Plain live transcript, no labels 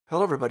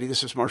Hello, everybody.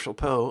 This is Marshall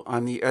Poe.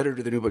 I'm the editor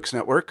of the New Books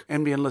Network.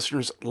 NBN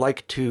listeners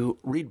like to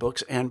read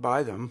books and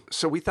buy them.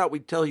 So we thought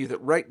we'd tell you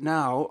that right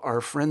now, our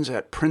friends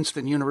at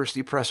Princeton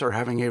University Press are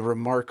having a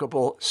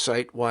remarkable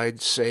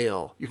site-wide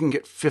sale. You can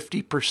get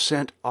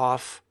 50%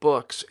 off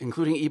books,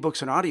 including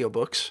ebooks and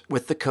audiobooks,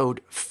 with the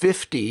code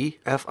 50,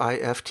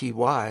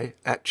 F-I-F-T-Y,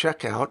 at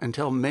checkout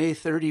until May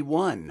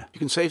 31. You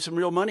can save some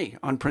real money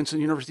on Princeton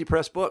University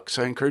Press books.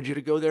 I encourage you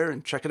to go there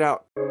and check it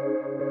out.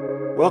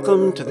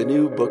 Welcome to the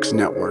New Books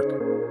Network.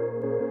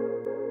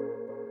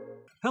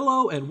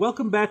 Hello, and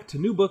welcome back to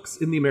New Books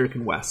in the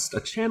American West,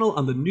 a channel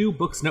on the New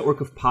Books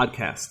network of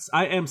podcasts.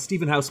 I am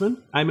Stephen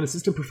Hausman. I'm an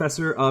assistant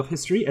professor of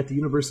history at the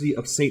University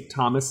of St.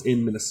 Thomas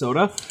in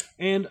Minnesota,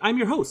 and I'm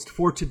your host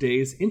for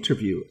today's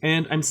interview.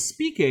 And I'm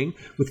speaking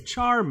with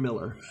Char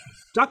Miller.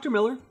 Dr.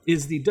 Miller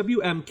is the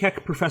W.M.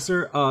 Keck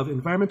Professor of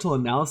Environmental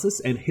Analysis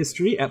and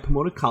History at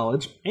Pomona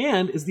College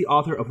and is the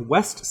author of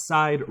West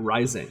Side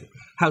Rising: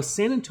 How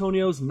San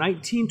Antonio's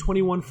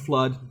 1921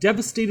 flood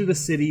devastated a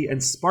city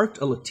and sparked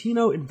a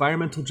Latino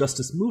environmental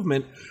justice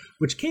movement,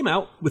 which came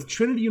out with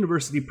Trinity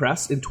University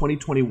Press in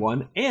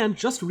 2021 and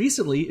just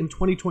recently in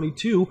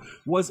 2022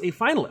 was a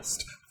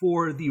finalist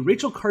for the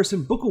Rachel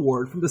Carson Book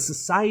Award from the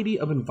Society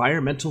of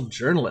Environmental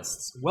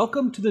Journalists.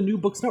 Welcome to the New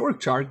Books Network,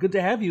 Char. Good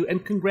to have you,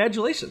 and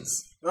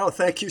congratulations. Oh,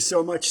 thank you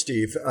so much,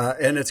 Steve.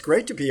 And it's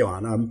great to be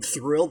on. I'm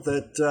thrilled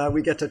that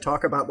we get to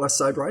talk about West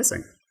Side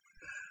Rising.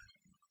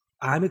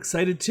 I'm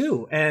excited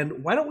too.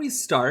 And why don't we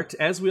start,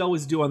 as we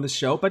always do on the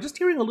show, by just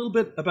hearing a little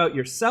bit about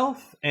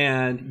yourself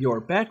and your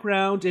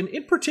background, and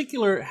in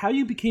particular, how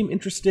you became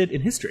interested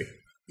in history.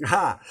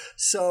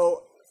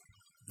 So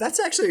that's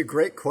actually a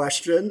great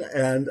question,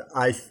 and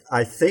I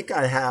think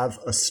I have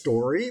a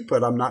story,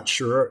 but I'm not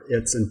sure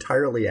it's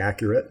entirely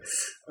accurate.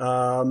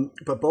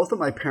 But both of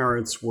my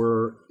parents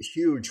were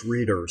huge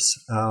readers.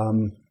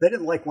 They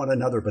didn't like one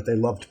another, but they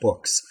loved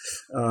books.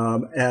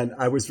 And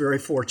I was very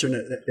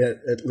fortunate,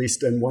 at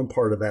least in one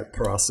part of that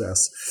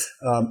process,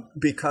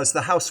 because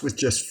the house was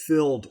just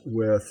filled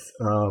with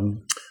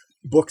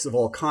books of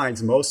all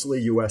kinds,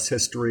 mostly U.S.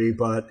 history,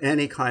 but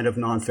any kind of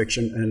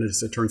nonfiction, and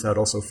as it turns out,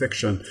 also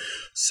fiction.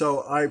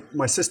 So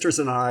my sisters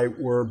and I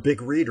were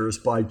big readers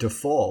by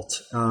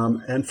default.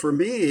 And for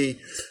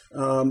me,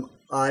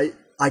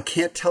 I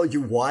can't tell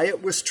you why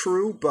it was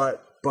true,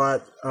 but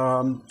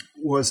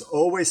was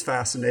always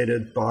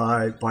fascinated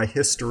by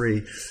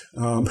history.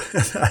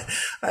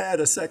 I had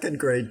a second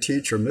grade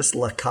teacher, Miss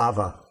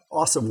LaCava,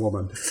 awesome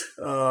woman,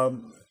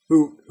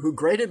 who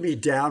graded me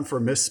down for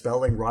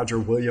misspelling Roger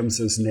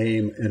Williams's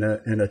name in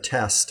a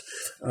test,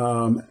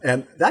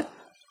 and that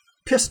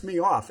pissed me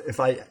off if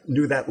I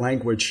knew that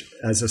language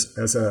as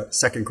a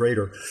second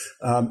grader,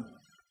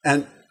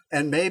 and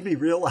made me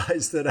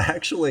realize that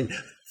actually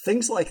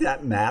things like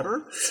that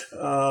matter,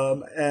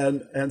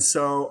 and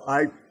so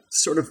I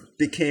sort of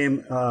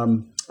became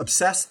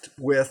obsessed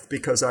with,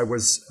 because I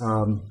was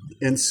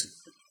in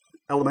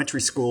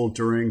elementary school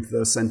during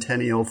the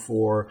centennial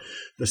for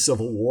the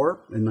Civil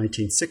War in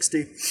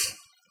 1960,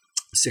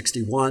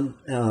 61,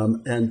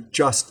 and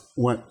just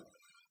went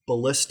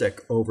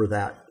ballistic over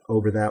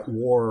that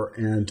war,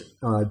 and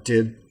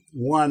did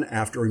one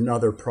after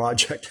another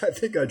project. I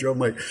think I drove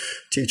my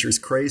teachers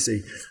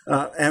crazy.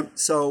 And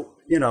so,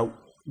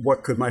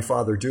 what could my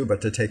father do but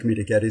to take me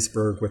to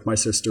Gettysburg with my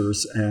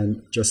sisters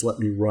and just let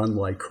me run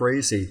like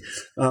crazy?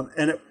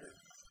 And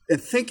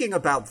thinking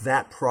about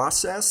that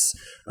process,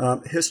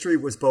 history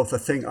was both a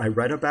thing I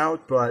read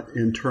about, but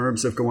in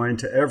terms of going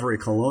to every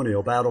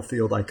colonial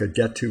battlefield I could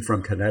get to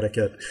from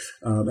Connecticut,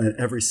 and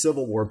every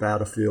Civil War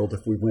battlefield,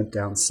 if we went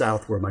down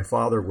south where my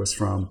father was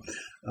from,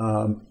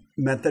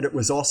 meant that it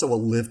was also a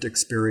lived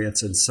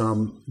experience in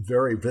some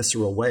very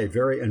visceral way,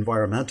 very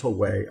environmental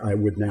way, I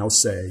would now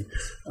say.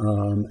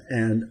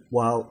 And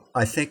while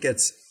I think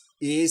it's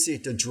easy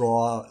to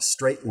draw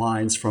straight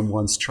lines from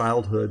one's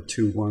childhood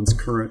to one's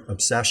current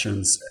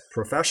obsessions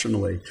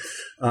professionally,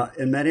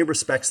 in many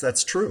respects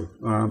that's true.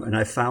 And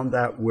I found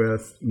that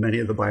with many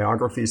of the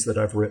biographies that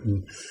I've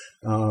written,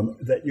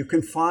 that you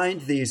can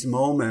find these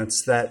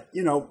moments that,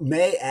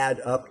 may add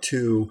up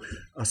to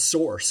a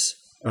source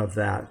of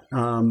that.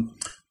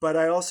 But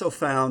I also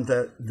found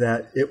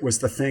that it was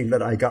the thing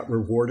that I got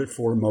rewarded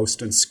for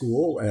most in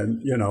school.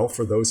 And,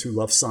 for those who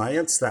love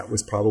science, that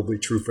was probably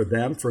true for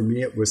them. For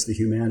me, it was the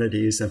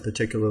humanities, and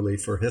particularly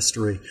for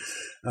history.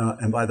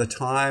 And by the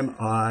time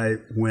I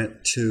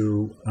went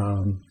to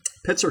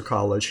Pitzer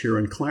College here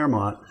in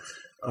Claremont,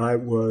 I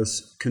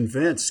was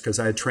convinced, because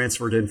I had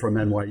transferred in from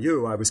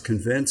NYU, I was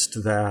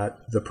convinced that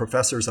the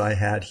professors I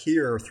had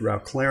here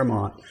throughout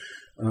Claremont,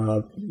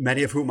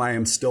 many of whom I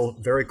am still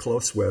very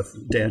close with,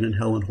 Dan and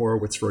Helen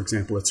Horowitz, for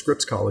example, at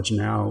Scripps College,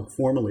 now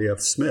formerly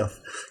of Smith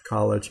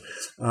College,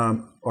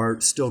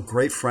 are still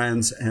great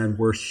friends and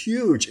were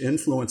huge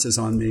influences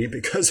on me,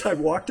 because I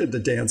walked into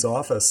Dan's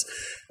office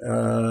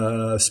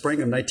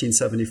spring of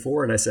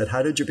 1974 and I said,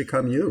 "How did you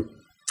become you?"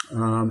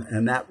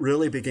 And that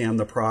really began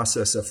the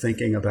process of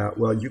thinking about,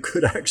 well, you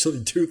could actually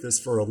do this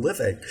for a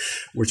living,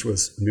 which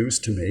was news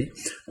to me.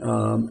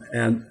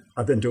 And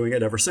I've been doing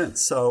it ever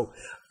since. So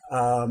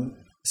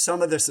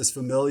some of this is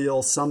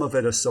familial, some of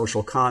it is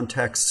social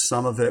context,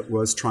 some of it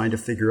was trying to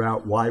figure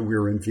out why we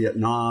were in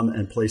Vietnam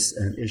and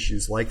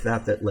issues like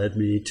that led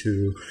me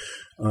to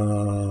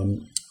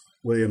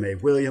William A.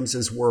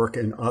 Williams's work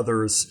and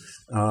others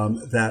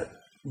that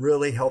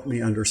really helped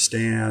me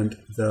understand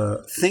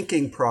the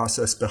thinking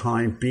process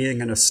behind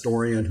being an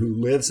historian who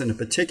lives in a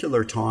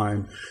particular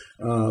time,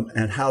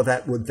 and how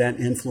that would then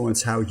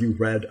influence how you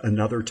read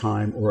another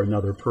time or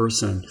another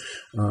person.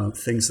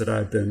 Things that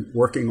I've been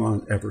working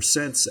on ever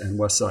since, and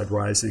West Side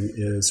Rising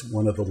is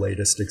one of the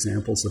latest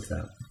examples of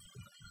that.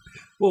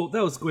 Well,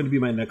 that was going to be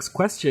my next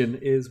question,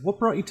 is what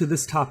brought you to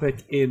this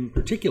topic in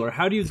particular?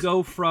 How do you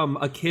go from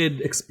a kid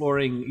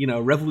exploring,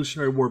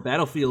 Revolutionary War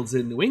battlefields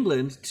in New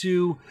England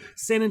to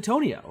San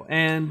Antonio?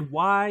 And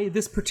why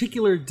this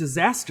particular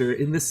disaster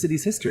in this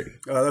city's history?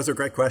 That's a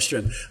great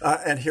question.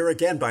 And here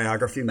again,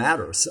 biography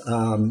matters.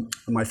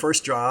 My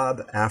first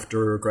job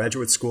after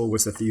graduate school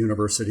was at the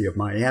University of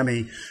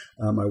Miami.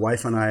 My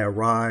wife and I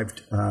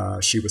arrived.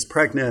 She was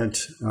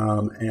pregnant,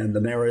 and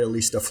the Maria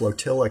Lista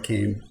flotilla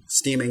came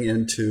steaming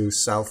into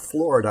South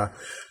Florida.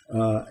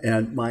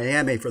 And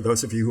Miami, for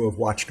those of you who have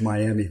watched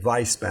Miami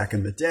Vice back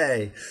in the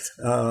day,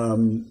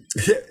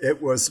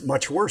 it was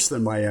much worse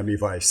than Miami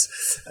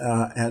Vice.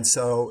 And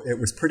so it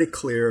was pretty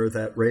clear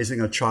that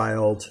raising a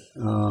child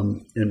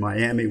in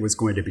Miami was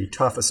going to be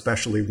tough,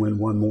 especially when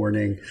one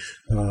morning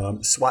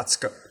SWAT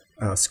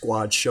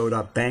squad showed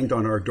up, banged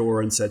on our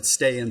door and said,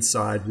 "Stay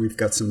inside. We've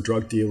got some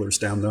drug dealers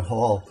down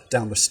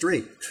the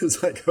street."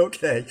 It's like,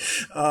 okay,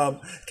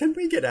 can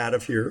we get out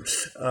of here?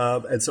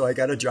 And so I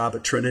got a job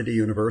at Trinity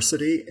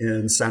University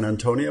in San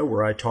Antonio,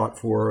 where I taught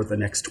for the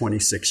next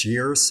 26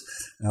 years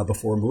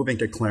before moving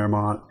to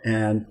Claremont.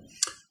 And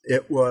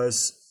it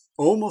was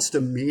almost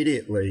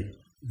immediately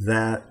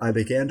that I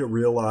began to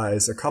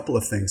realize a couple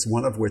of things,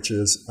 one of which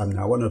is I'm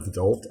now an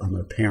adult, I'm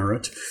a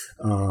parent,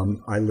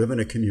 I live in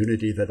a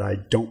community that I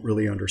don't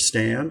really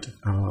understand,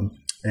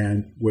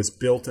 and was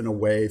built in a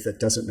way that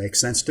doesn't make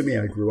sense to me.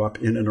 I grew up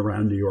in and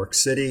around New York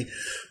City,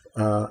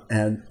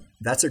 and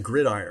that's a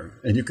gridiron,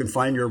 and you can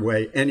find your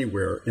way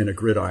anywhere in a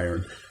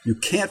gridiron. You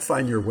can't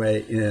find your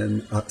way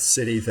in a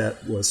city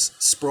that was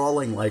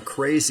sprawling like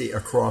crazy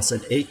across an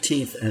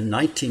 18th and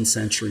 19th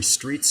century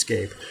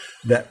streetscape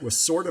that was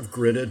sort of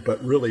gridded,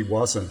 but really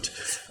wasn't.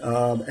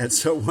 And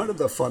so one of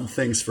the fun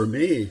things for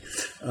me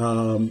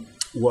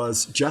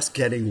was just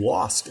getting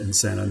lost in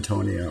San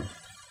Antonio.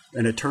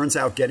 And it turns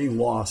out getting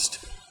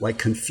lost, like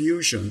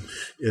confusion,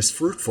 is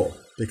fruitful,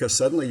 because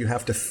suddenly you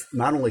have to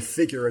not only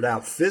figure it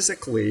out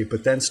physically,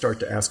 but then start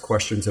to ask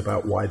questions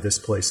about why this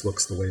place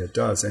looks the way it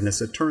does. And as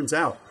it turns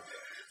out,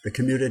 the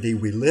community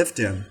we lived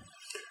in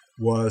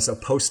was a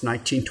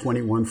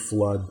post-1921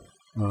 flood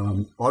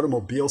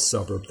automobile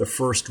suburb, the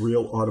first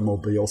real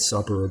automobile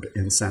suburb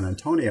in San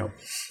Antonio.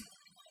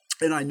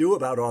 And I knew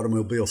about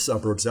automobile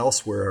suburbs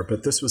elsewhere,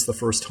 but this was the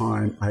first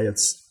time I had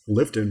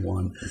lived in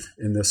one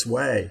in this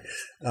way.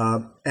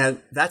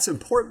 And that's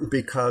important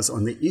because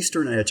on the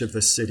eastern edge of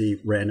the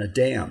city ran a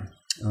dam,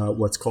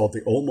 what's called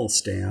the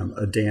Olmos Dam,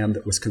 a dam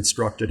that was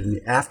constructed in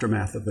the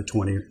aftermath of the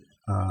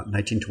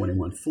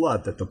 1921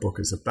 flood that the book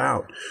is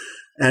about.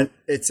 And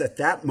it's at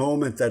that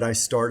moment that I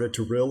started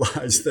to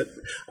realize that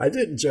I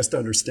didn't just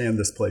understand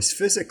this place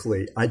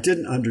physically, I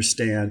didn't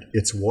understand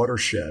its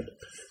watershed.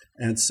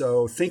 And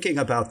so thinking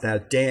about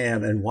that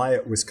dam and why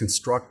it was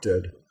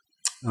constructed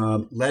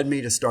led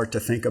me to start to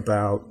think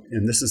about,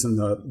 and this is in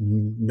the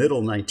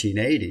middle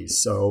 1980s,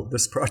 so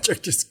this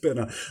project has been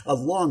a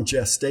long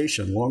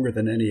gestation, longer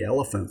than any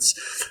elephants.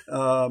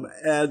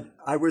 And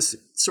I was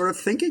sort of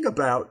thinking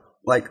about,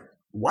 like,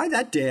 why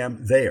that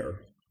dam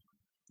there?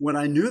 When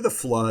I knew the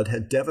flood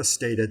had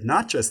devastated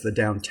not just the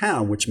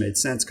downtown, which made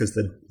sense because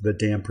the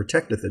dam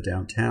protected the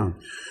downtown,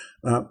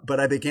 but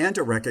I began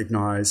to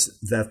recognize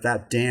that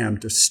that dam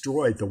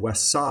destroyed the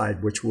West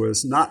Side, which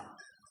was not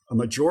a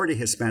majority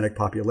Hispanic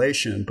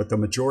population, but the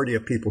majority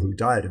of people who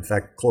died, in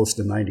fact, close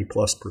to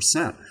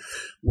 90+%,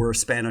 were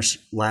Spanish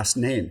last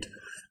named.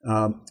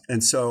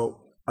 And so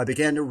I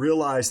began to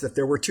realize that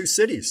there were two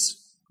cities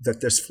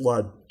that this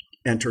flood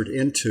entered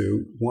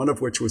into, one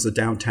of which was a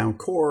downtown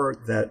core,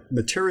 that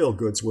material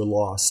goods were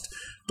lost,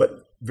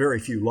 but very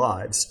few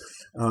lives.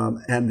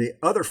 And the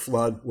other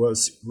flood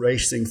was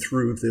racing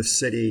through this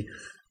city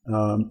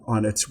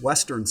on its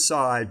western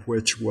side,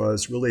 which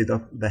was really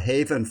the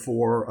haven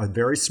for a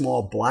very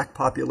small black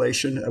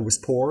population that was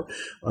poor,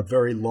 a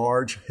very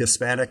large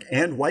Hispanic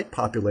and white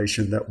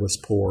population that was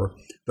poor,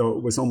 though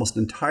it was almost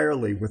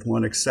entirely, with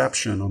one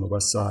exception on the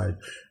west side,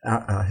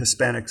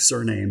 Hispanic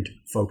surnamed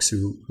folks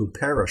who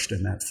perished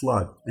in that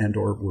flood and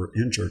or were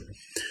injured.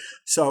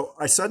 So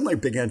I suddenly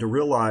began to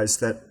realize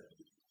that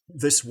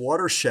this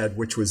watershed,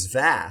 which was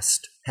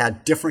vast,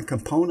 had different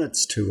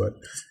components to it.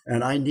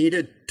 And I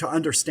needed to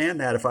understand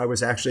that if I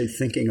was actually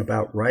thinking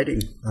about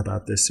writing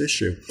about this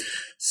issue.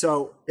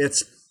 So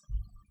it's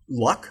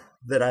luck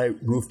that I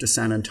moved to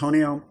San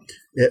Antonio.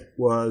 It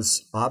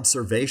was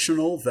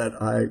observational that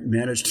I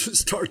managed to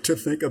start to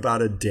think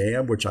about a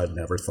dam, which I'd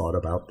never thought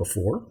about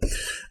before.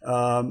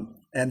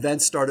 and then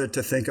started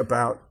to think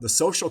about the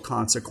social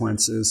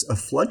consequences of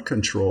flood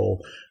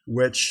control,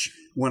 which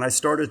when I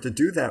started to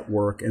do that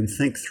work and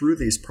think through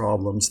these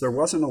problems, there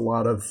wasn't a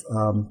lot of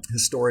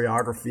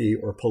historiography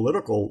or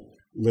political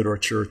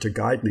literature to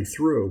guide me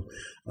through.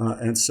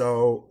 And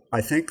so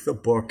I think the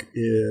book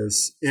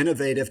is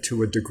innovative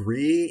to a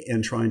degree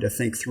in trying to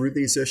think through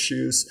these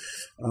issues,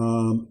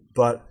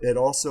 but it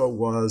also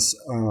was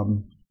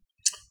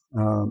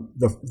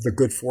the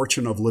good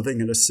fortune of living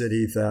in a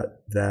city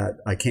that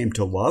I came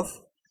to love,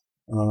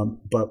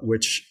 but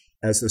which,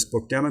 as this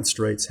book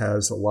demonstrates,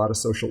 has a lot of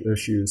social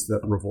issues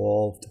that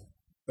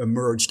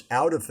emerged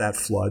out of that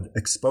flood,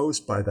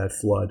 exposed by that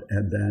flood,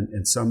 and then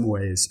in some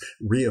ways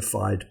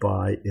reified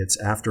by its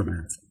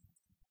aftermath.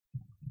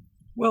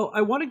 Well,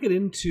 I want to get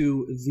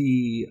into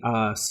the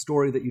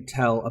story that you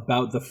tell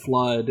about the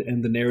flood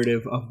and the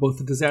narrative of both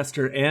the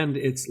disaster and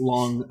its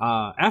long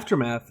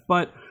aftermath.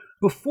 But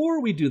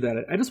before we do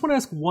that, I just want to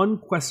ask one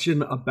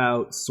question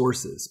about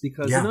sources,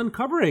 because in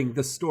uncovering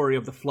the story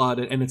of the flood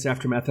and its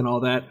aftermath and all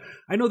that,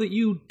 I know that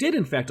you did,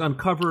 in fact,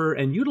 uncover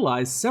and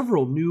utilize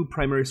several new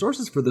primary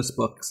sources for this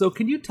book. So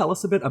can you tell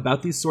us a bit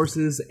about these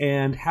sources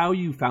and how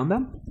you found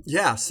them?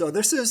 Yeah, so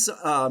this is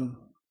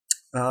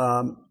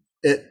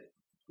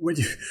when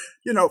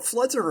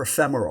floods are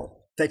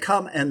ephemeral. They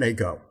come and they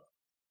go.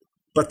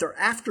 But their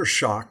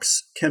aftershocks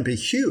can be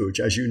huge,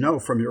 as you know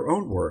from your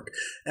own work.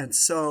 And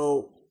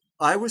so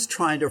I was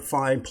trying to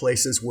find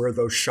places where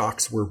those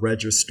shocks were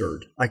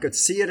registered. I could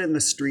see it in the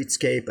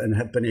streetscape and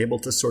have been able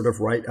to sort of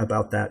write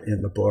about that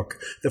in the book.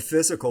 The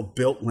physical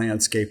built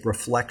landscape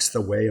reflects the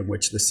way in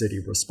which the city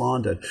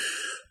responded.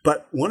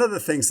 But one of the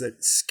things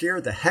that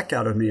scared the heck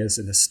out of me as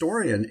an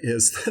historian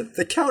is that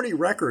the county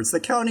records, the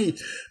county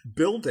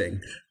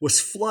building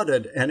was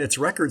flooded and its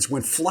records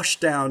went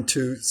flushed down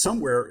to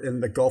somewhere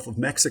in the Gulf of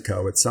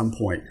Mexico at some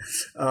point.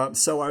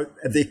 So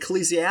the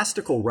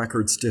ecclesiastical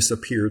records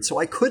disappeared. So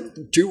I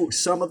couldn't do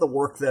some of the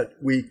work that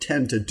we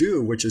tend to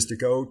do, which is to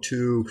go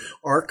to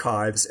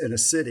archives in a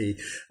city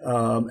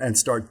and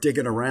start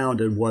digging around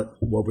in what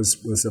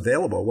was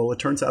available. Well, it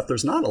turns out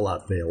there's not a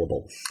lot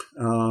available.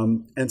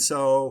 And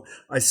so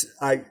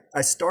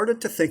I started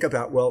to think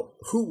about, well,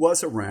 who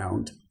was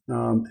around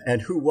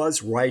and who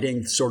was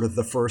writing sort of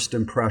the first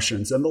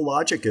impressions? And the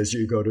logic is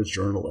you go to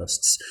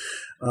journalists.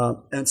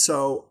 And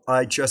so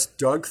I just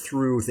dug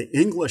through the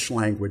English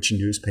language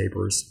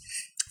newspapers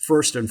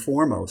first and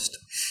foremost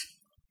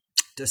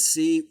to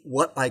see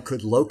what I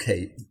could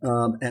locate.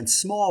 And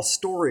small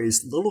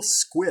stories, little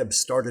squibs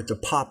started to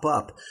pop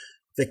up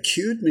that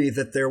cued me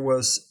that there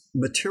was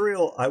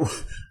material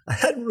I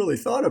hadn't really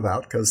thought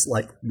about because,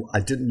 I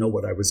didn't know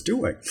what I was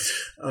doing.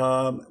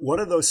 One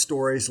of those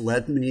stories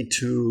led me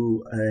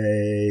to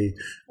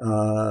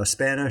a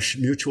Spanish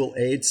mutual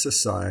aid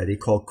society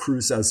called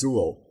Cruz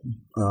Azul,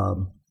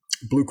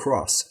 Blue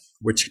Cross,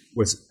 which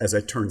was, as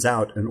it turns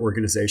out, an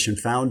organization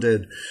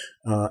founded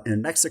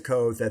in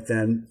Mexico that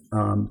then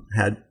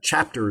had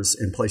chapters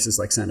in places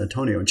like San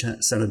Antonio.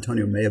 And San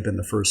Antonio may have been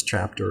the first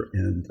chapter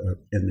in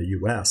the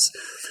U.S.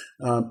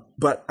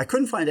 But I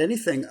couldn't find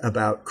anything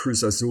about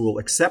Cruz Azul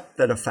except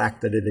the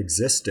fact that it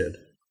existed.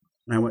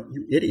 And I went,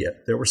 you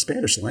idiot. There were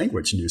Spanish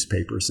language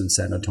newspapers in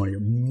San Antonio,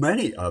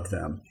 many of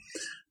them.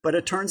 But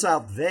it turns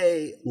out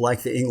they,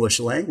 like the English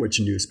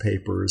language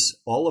newspapers,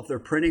 all of their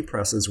printing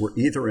presses were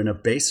either in a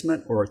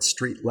basement or at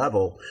street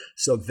level,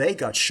 so they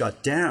got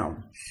shut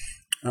down.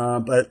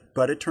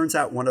 But it turns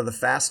out one of the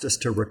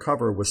fastest to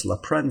recover was La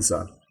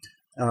Prensa.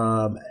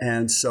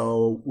 And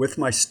so with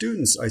my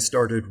students, I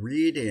started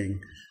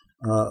reading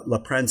La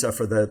Prensa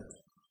for the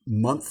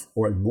month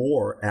or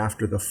more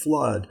after the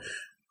flood.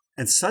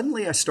 And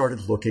suddenly I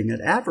started looking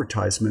at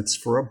advertisements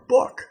for a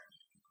book.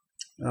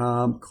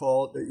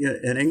 Called,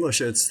 in English,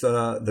 it's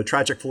the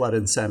Tragic Flood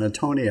in San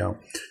Antonio.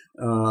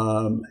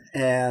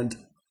 And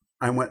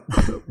I went,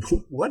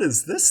 what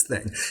is this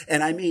thing?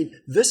 And I mean,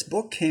 this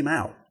book came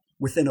out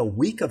within a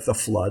week of the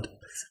flood.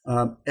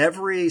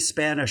 Every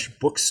Spanish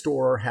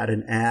bookstore had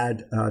an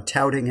ad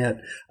touting it.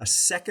 A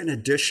second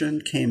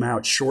edition came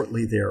out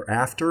shortly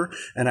thereafter.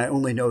 And I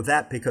only know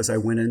that because I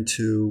went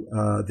into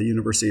the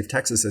University of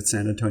Texas at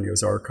San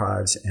Antonio's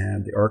archives,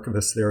 and the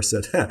archivist there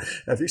said,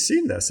 have you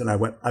seen this? And I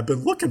went, I've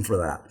been looking for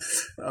that.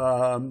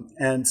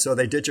 And so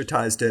they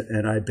digitized it,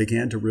 and I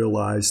began to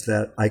realize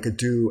that I could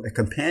do a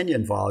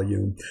companion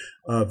volume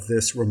of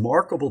this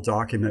remarkable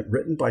document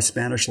written by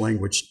Spanish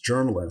language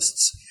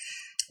journalists,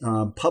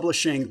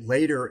 publishing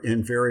later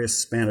in various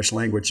Spanish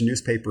language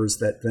newspapers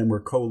that then were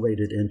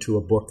collated into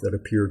a book that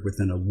appeared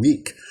within a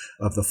week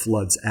of the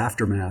flood's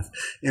aftermath,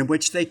 in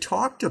which they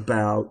talked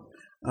about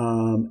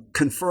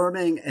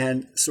confirming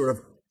and sort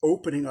of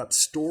opening up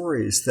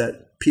stories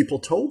that people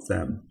told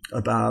them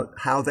about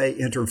how they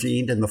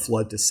intervened in the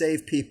flood to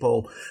save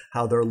people,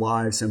 how their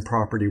lives and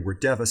property were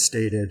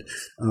devastated,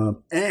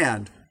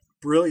 and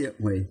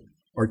brilliantly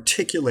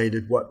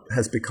articulated what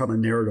has become a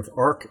narrative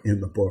arc in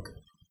the book: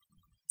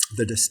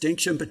 the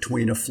distinction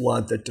between a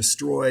flood that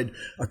destroyed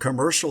a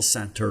commercial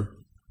center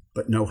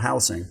but no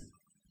housing,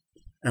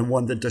 and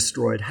one that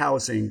destroyed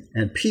housing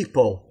and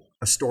people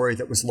a story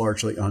that was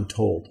largely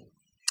untold.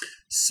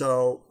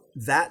 So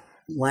that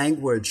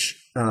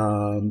language,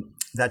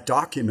 that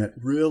document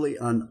really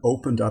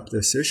opened up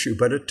this issue.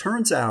 But it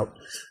turns out,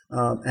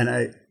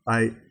 and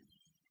I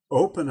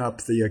open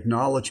up the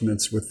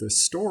acknowledgments with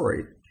this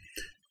story,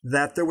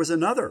 that there was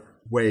another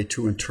way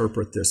to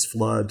interpret this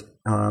flood.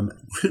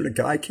 When a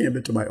guy came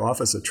into my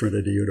office at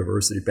Trinity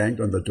University,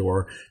 banged on the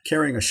door,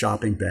 carrying a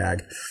shopping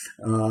bag,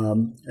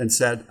 and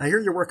said, "I hear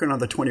you're working on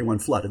the 21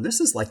 flood." And this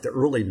is like the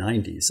early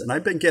 90s. And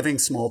I've been giving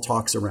small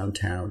talks around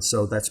town,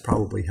 so that's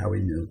probably how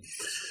he knew.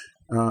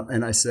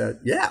 And I said,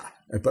 "Yeah."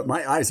 But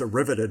my eyes are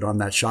riveted on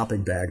that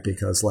shopping bag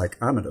because, like,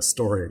 I'm an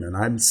historian and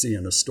I'm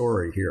seeing a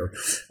story here.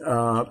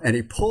 And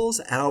he pulls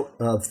out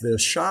of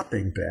this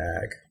shopping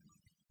bag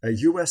a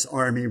U.S.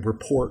 Army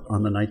report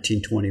on the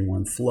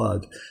 1921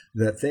 flood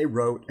that they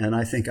wrote, and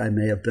I think I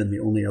may have been the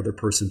only other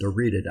person to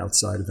read it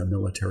outside of the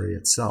military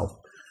itself.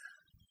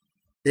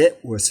 It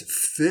was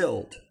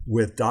filled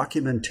with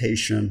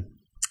documentation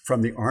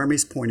from the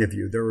Army's point of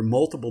view. There were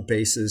multiple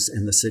bases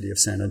in the city of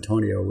San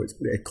Antonio.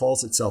 It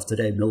calls itself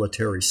today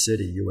Military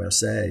City,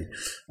 USA,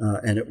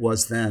 and it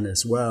was then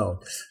as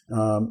well.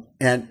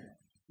 And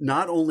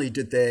not only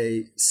did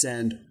they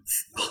send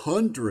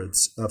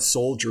hundreds of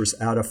soldiers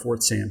out of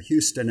Fort Sam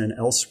Houston and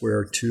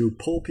elsewhere to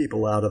pull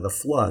people out of the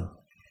flood,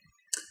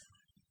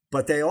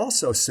 but they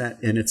also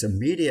sent in its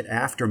immediate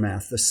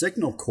aftermath the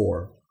Signal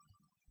Corps,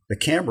 the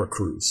camera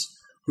crews,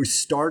 who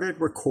started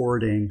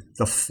recording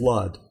the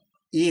flood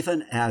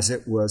even as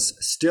it was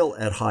still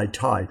at high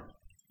tide.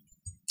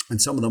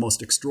 And some of the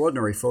most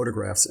extraordinary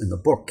photographs in the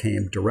book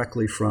came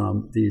directly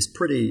from these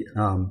pretty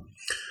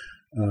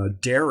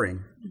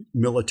daring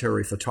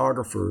military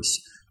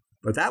photographers.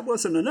 But that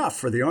wasn't enough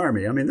for the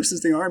Army. I mean, this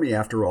is the Army,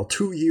 after all,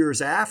 2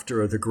 years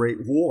after the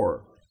Great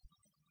War,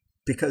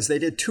 because they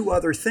did two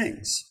other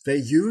things. They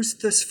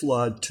used this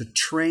flood to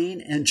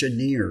train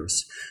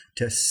engineers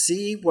to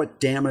see what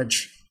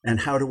damage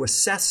and how to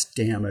assess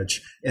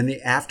damage in the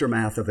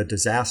aftermath of a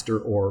disaster,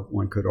 or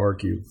one could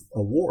argue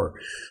a war.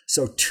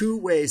 So two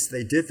ways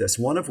they did this,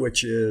 one of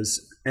which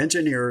is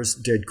engineers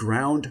did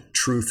ground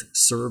truth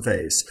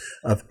surveys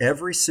of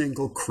every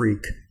single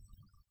creek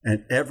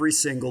and every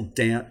single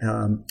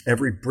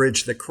every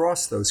bridge that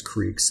crossed those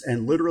creeks,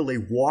 and literally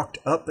walked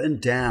up and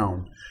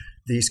down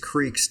these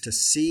creeks to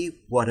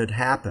see what had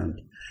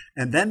happened.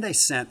 And then they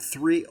sent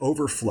 3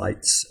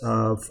 overflights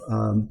of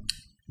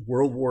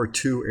World War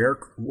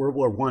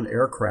I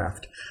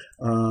aircraft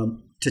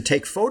to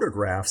take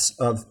photographs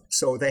of,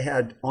 so they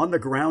had on the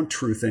ground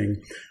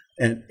truthing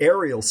and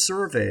aerial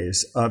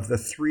surveys of the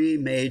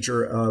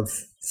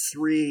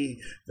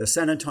the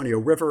San Antonio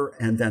River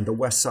and then the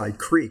West Side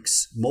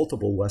Creeks,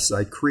 multiple West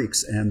Side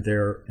Creeks, and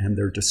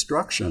their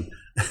destruction.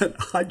 And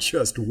I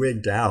just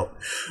wigged out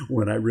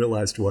when I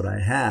realized what I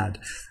had.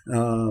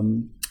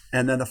 And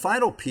then the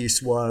final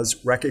piece was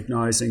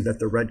recognizing that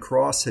the Red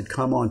Cross had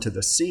come onto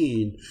the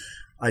scene.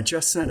 I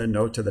just sent a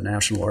note to the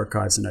National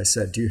Archives and I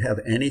said, "Do you have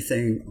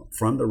anything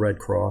from the Red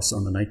Cross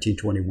on the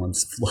 1921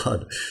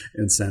 flood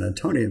in San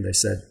Antonio?" And they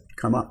said,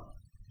 "Come up."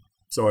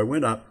 So I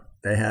went up.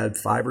 They had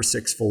 5 or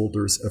 6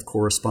 folders of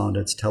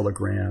correspondence,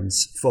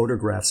 telegrams,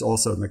 photographs.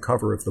 Also, in the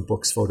cover of the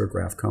book's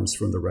photograph comes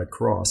from the Red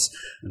Cross,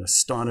 an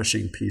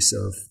astonishing piece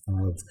of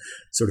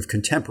sort of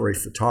contemporary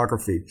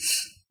photography.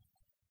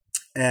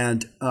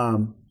 And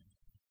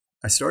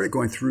I started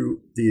going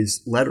through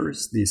these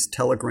letters, these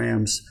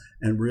telegrams,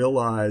 and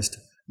realized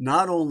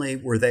not only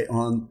were they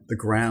on the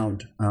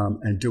ground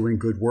and doing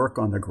good work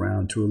on the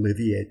ground to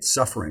alleviate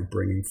suffering,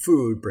 bringing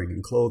food,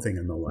 bringing clothing,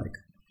 and the like,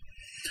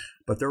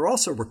 but they're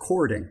also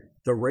recording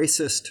the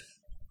racist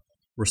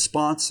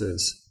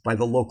responses by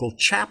the local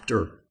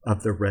chapter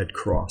of the Red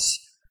Cross.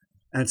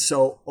 And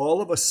so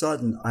all of a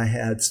sudden, I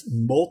had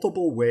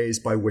multiple ways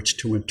by which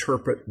to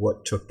interpret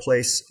what took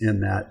place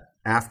in that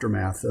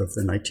aftermath of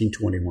the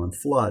 1921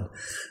 flood,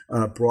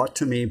 brought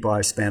to me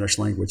by Spanish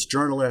language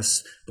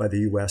journalists, by the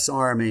U.S.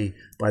 Army,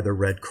 by the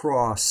Red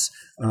Cross,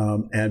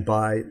 and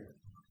by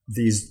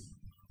these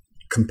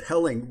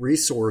compelling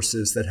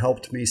resources that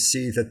helped me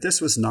see that this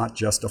was not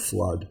just a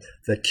flood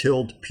that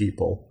killed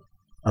people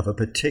of a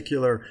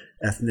particular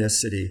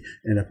ethnicity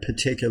in a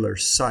particular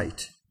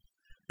site,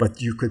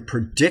 but you could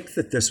predict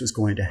that this was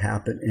going to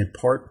happen in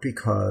part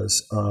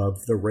because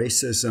of the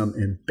racism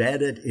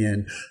embedded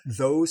in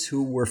those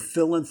who were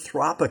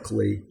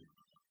philanthropically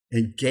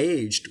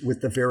engaged with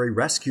the very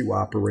rescue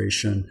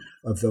operation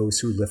of those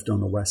who lived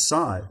on the West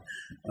Side.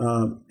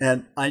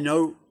 And I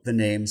know the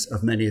names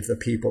of many of the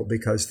people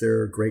because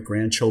their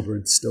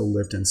great-grandchildren still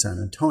lived in San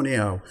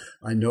Antonio.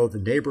 I know the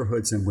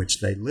neighborhoods in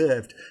which they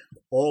lived,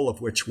 all of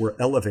which were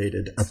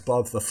elevated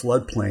above the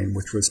floodplain,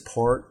 which was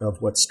part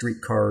of what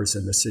streetcars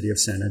in the city of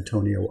San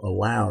Antonio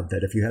allowed,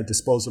 that if you had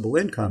disposable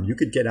income, you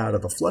could get out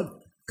of the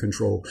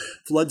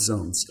flood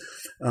zones.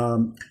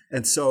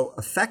 And so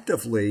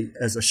effectively,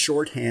 as a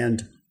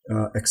shorthand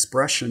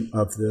expression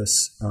of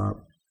this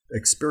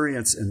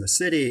experience in the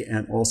city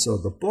and also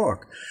the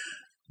book,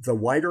 the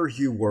whiter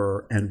you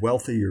were and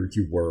wealthier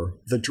you were,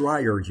 the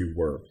drier you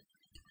were.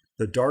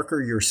 the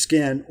darker your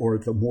skin or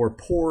the more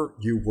poor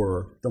you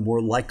were, the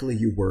more likely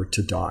you were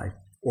to die,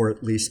 or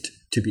at least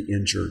to be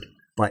injured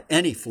by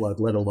any flood,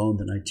 let alone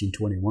the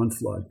 1921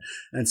 flood.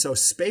 And so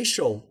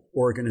spatial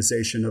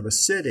organization of a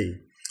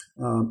city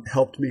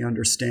helped me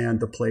understand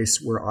the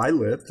place where I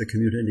lived, the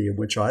community in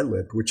which I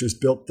lived, which was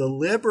built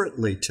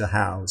deliberately to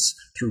house,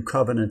 through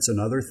covenants and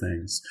other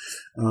things,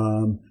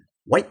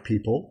 white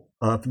people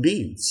of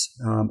means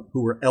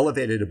who were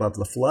elevated above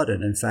the flood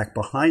and, in fact,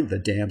 behind the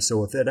dam.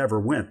 So if it ever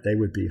went, they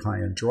would be high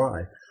and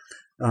dry.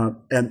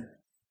 And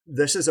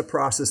this is a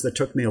process that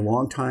took me a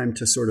long time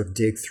to sort of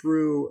dig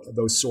through.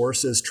 Those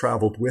sources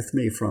traveled with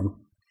me from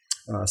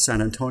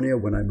San Antonio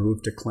when I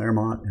moved to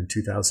Claremont in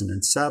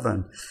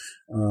 2007,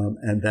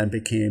 and then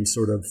became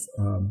sort of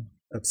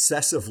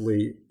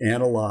obsessively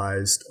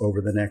analyzed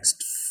over the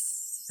next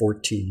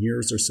 14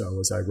 years or so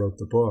as I wrote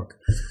the book.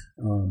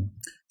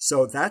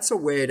 So that's a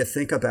way to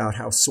think about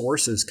how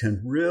sources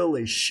can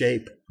really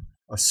shape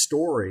a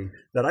story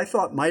that I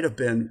thought might have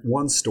been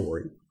one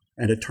story.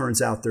 And it turns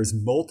out there's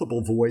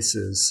multiple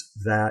voices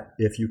that,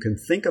 if you can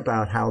think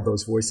about how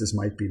those voices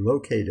might be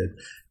located,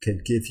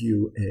 can give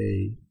you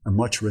a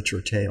much richer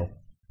tale.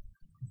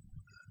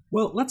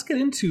 Well, let's get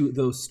into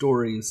those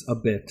stories a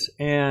bit.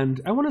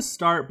 And I want to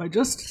start by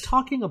just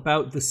talking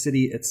about the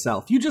city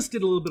itself. You just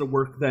did a little bit of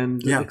work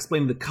then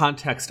explaining the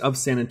context of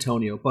San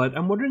Antonio, but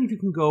I'm wondering if you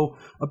can go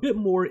a bit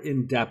more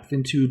in depth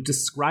into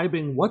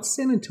describing what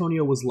San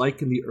Antonio was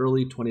like in the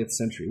early 20th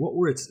century. What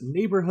were its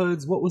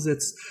neighborhoods? What was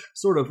its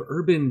sort of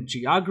urban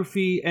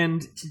geography?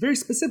 And very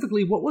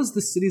specifically, what was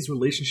the city's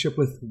relationship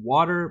with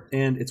water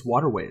and its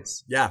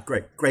waterways? Yeah,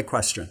 great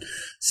question.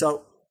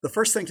 So the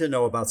first thing to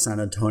know about San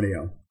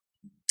Antonio,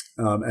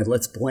 and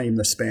let's blame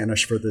the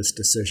Spanish for this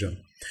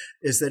decision,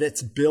 is that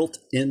it's built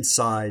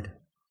inside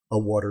a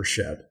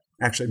watershed,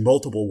 actually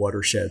multiple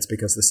watersheds,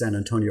 because the San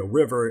Antonio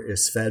River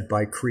is fed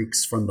by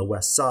creeks from the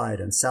west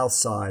side and south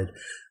side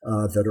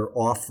that are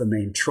off the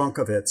main trunk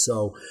of it.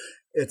 So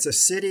it's a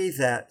city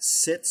that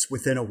sits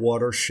within a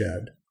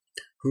watershed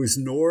whose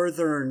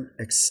northern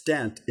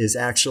extent is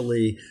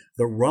actually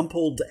the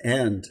rumpled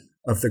end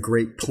of the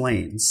Great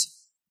Plains.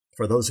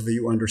 For those of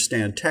you who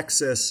understand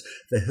Texas,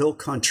 the hill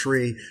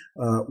country,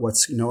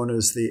 what's known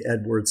as the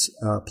Edwards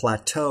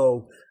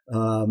Plateau,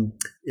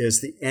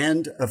 is the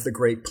end of the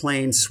Great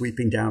Plains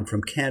sweeping down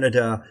from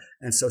Canada.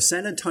 And so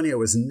San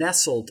Antonio is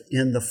nestled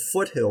in the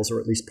foothills, or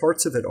at least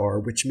parts of it are,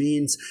 which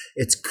means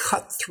it's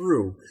cut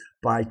through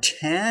by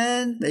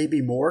 10,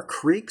 maybe more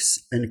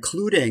creeks,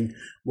 including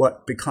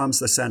what becomes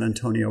the San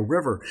Antonio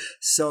River.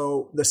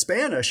 So the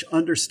Spanish,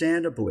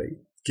 understandably,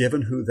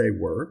 given who they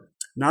were,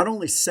 not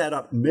only set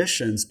up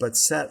missions, but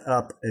set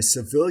up a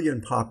civilian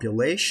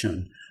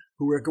population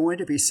who are going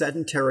to be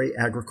sedentary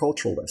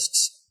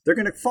agriculturalists. They're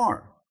going to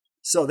farm.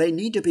 So they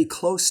need to be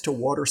close to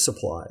water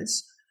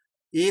supplies.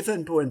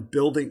 Even when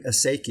building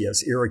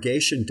acequias,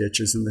 irrigation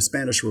ditches, and the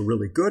Spanish were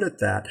really good at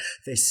that,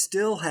 they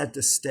still had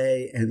to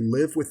stay and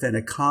live within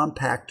a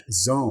compact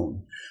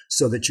zone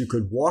so that you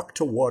could walk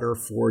to water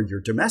for your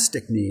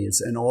domestic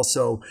needs and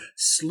also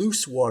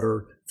sluice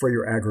water for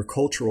your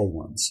agricultural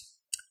ones.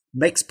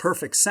 Makes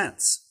perfect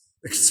sense,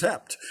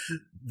 except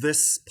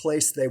this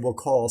place they will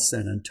call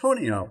San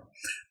Antonio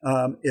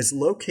is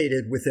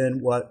located within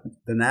what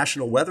the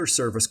National Weather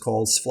Service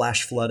calls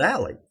Flash Flood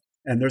Alley.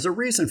 And there's a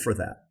reason for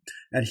that.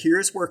 And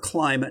here's where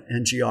climate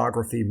and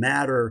geography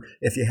matter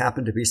if you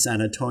happen to be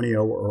San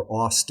Antonio or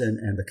Austin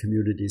and the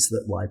communities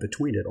that lie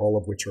between it, all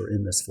of which are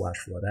in this Flash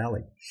Flood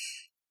Alley.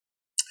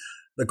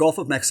 The Gulf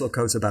of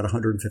Mexico is about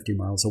 150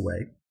 miles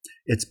away.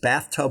 Its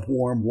bathtub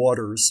warm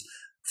waters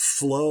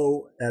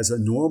flow as a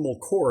normal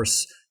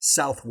course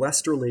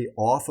southwesterly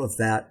off of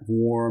that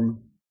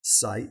warm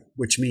site,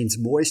 which means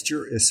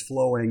moisture is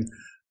flowing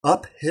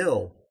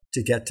uphill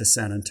to get to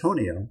San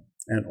Antonio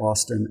and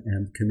Austin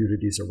and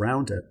communities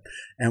around it.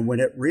 And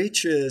when it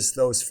reaches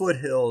those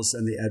foothills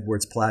and the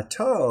Edwards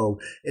Plateau,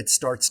 it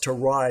starts to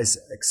rise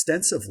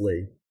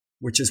extensively,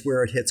 which is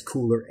where it hits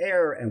cooler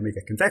air and we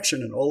get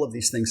convection and all of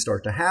these things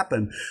start to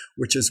happen,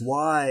 which is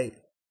why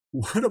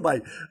one of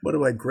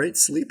my great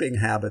sleeping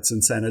habits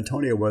in San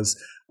Antonio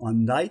was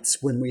on nights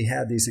when we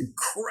had these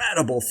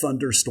incredible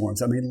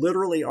thunderstorms. I mean,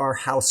 literally our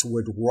house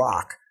would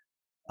rock.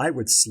 I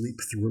would sleep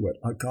through it.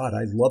 Oh God,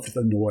 I loved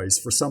the noise.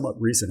 For some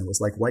reason, it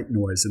was like white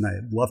noise and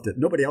I loved it.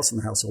 Nobody else in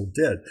the household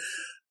did.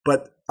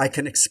 But I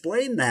can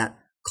explain that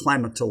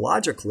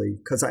climatologically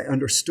because I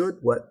understood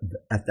what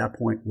at that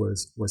point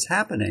was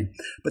happening.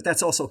 But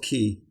that's also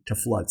key to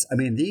floods. I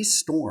mean, these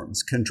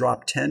storms can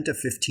drop 10 to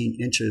 15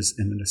 inches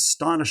in an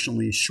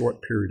astonishingly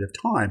short period of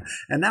time,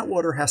 and that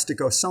water has to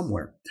go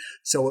somewhere.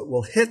 So it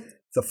will hit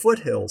the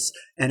foothills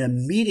and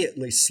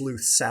immediately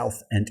sleuth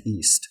south and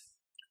east.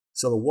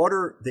 So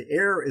the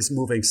air is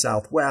moving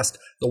southwest,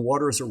 the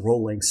waters are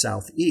rolling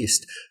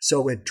southeast.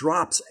 So it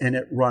drops and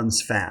it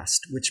runs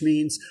fast, which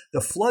means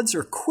the floods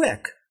are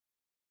quick,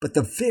 but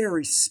the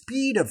very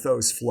speed of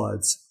those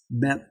floods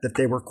meant that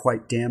they were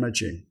quite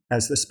damaging,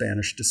 as the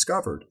Spanish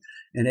discovered.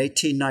 In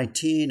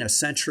 1819, a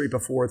century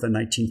before the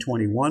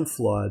 1921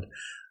 flood,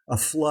 a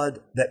flood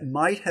that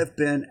might have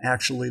been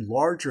actually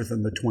larger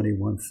than the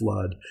 21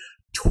 flood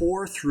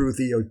tore through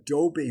the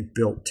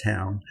adobe-built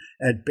town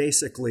and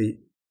basically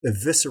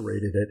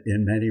eviscerated it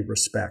in many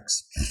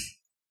respects.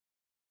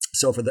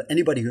 So for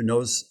anybody who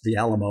knows the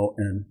Alamo,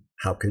 and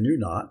how can you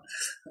not,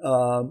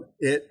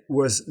 it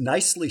was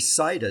nicely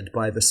sited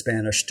by the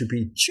Spanish to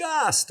be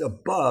just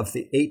above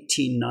the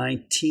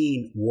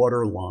 1819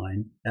 water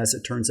line, as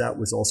it turns out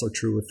was also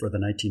true for the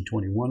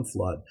 1921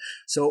 flood.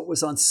 So it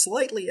was on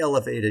slightly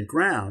elevated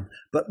ground,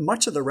 but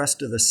much of the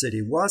rest of the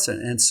city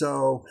wasn't. And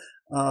so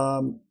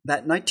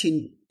that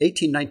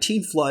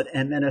 1819 flood,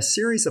 and then a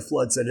series of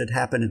floods that had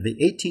happened in the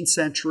 18th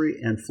century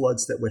and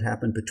floods that would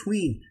happen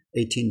between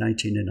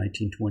 1819 and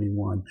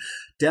 1921,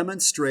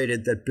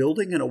 demonstrated that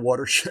building in a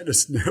watershed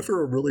is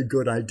never a really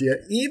good idea,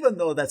 even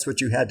though that's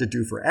what you had to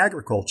do for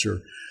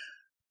agriculture.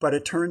 But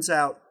it turns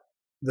out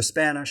the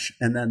Spanish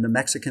and then the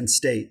Mexican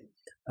state,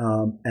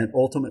 and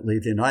ultimately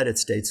the United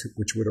States,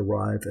 which would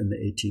arrive in the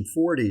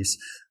 1840s,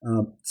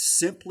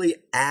 simply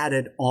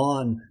added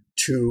on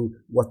to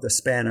what the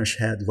Spanish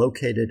had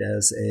located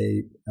as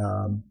a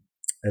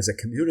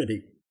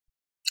community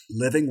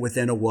living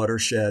within a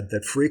watershed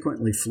that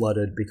frequently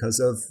flooded because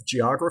of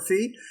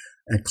geography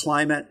and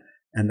climate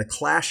and the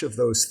clash of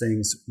those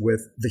things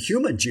with the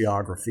human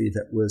geography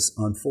that was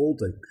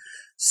unfolding.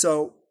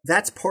 So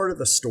that's part of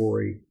the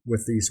story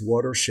with these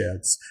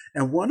watersheds.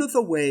 And one of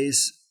the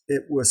ways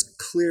it was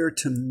clear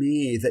to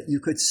me that you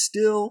could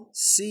still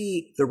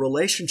see the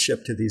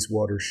relationship to these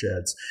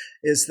watersheds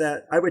is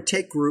that I would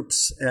take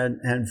groups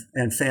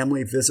and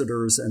family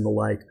visitors and the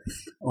like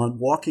on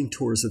walking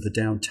tours of the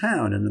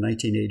downtown in the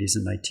 1980s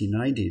and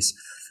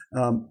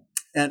 1990s.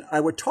 And I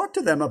would talk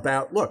to them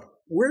about, look,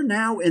 we're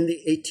now in the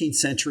 18th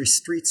century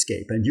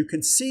streetscape, and you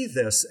can see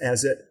this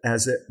as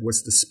it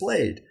was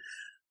displayed.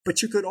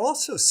 But you could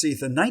also see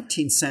the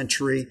 19th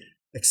century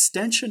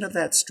extension of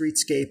that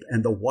streetscape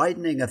and the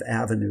widening of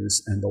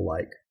avenues and the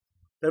like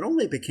that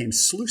only became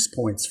sluice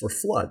points for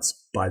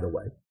floods, by the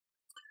way.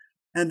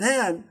 And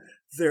then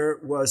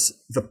there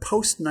was the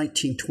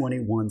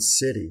post-1921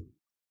 city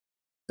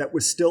that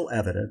was still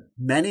evident.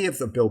 Many of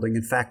the buildings,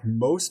 in fact,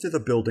 most of the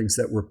buildings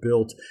that were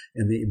built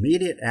in the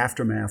immediate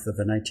aftermath of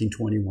the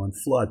 1921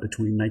 flood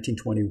between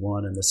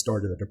 1921 and the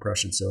start of the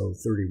Depression, so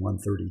 31,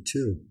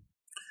 32,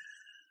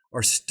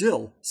 are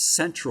still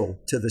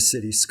central to the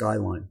city's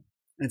skyline.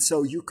 And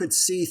so you could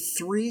see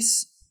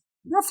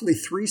roughly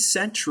three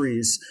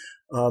centuries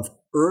of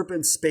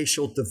urban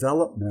spatial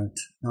development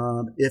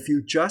if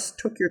you just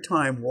took your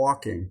time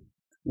walking.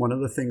 One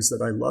of the things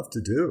that I love to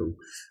do,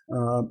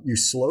 you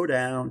slow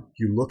down,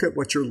 you look at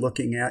what you're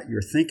looking at,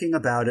 you're thinking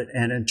about it,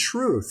 and in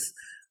truth,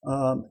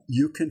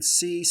 you can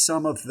see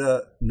some of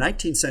the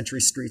 19th century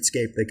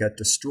streetscape that got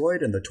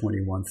destroyed in the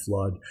 21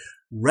 flood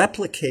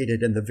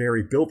replicated in the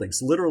very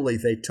buildings. Literally,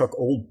 they took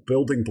old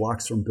building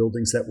blocks from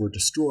buildings that were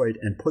destroyed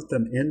and put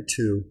them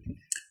into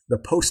the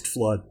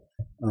post-flood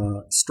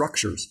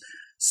structures.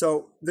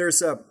 So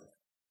there's a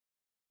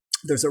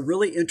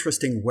really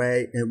interesting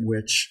way in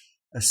which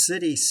a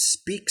city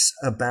speaks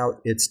about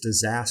its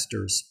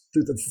disasters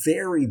through the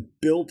very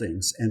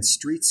buildings and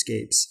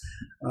streetscapes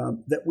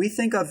that we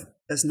think of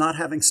as not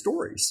having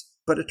stories.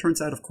 But it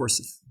turns out, of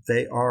course,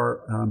 they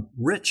are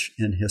rich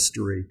in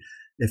history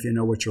if you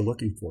know what you're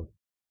looking for.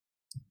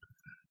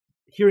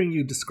 Hearing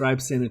you describe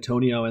San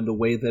Antonio and the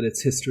way that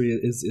its history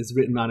is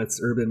written on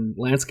its urban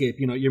landscape,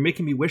 you're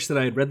making me wish that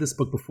I had read this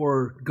book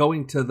before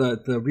going to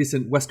the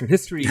recent Western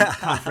History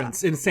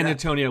conference in San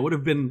Antonio. It would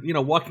have been,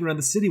 walking around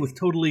the city with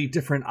totally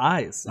different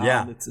eyes.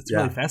 It's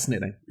really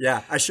fascinating.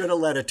 Yeah, I should have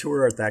led a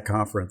tour at that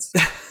conference.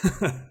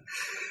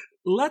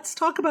 Let's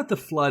talk about the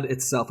flood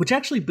itself, which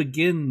actually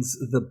begins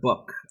the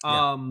book.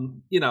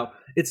 Yeah.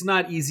 It's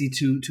not easy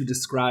to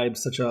describe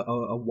such a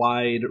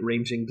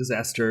wide-ranging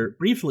disaster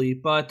briefly,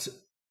 but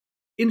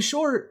in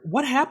short,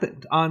 what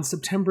happened on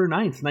September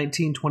 9th,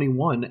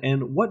 1921,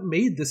 and what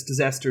made this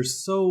disaster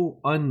so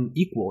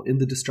unequal in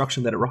the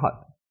destruction that it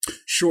wrought?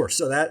 Sure.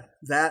 So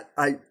that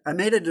I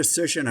made a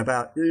decision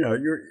about,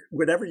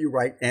 whenever you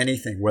write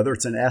anything, whether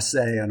it's an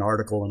essay, an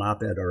article, an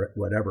op-ed, or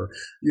whatever,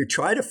 you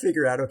try to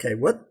figure out, okay,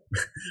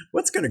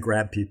 what's going to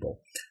grab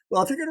people?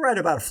 Well, if you're going to write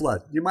about a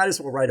flood, you might as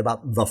well write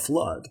about the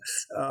flood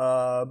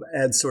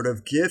and sort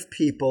of give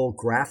people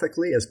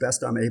graphically, as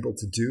best I'm able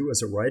to do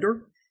as a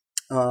writer,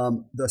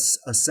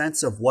 a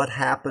sense of what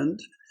happened,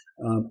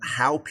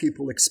 how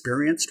people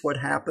experienced what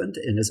happened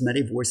in as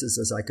many voices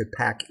as I could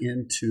pack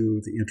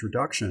into the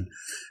introduction.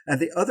 And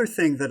the other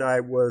thing that I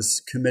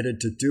was committed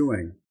to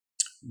doing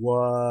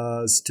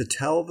was to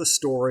tell the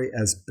story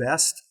as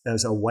best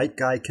as a white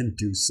guy can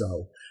do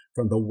so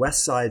from the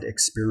West Side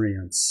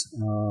experience,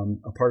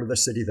 a part of the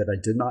city that I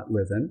did not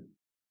live in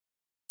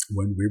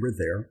when we were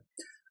there.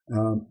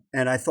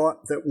 And I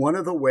thought that one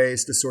of the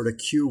ways to sort of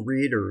cue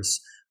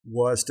readers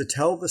was to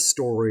tell the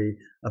story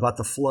about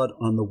the flood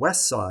on the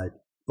West Side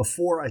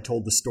before I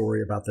told the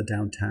story about the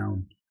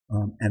downtown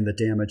and the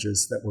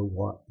damages that were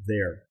wrought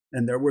there.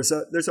 And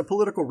there's a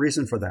political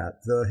reason for that.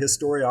 The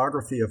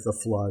historiography of the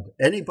flood,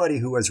 anybody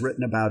who has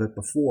written about it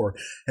before,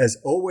 has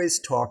always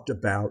talked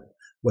about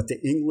what the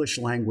English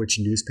language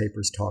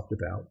newspapers talked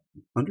about.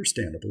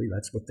 Understandably,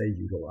 that's what they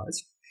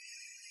utilize,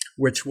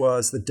 which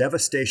was the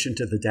devastation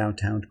to the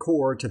downtown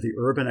core, to the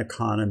urban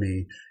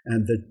economy,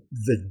 and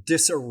the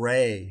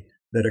disarray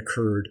that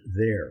occurred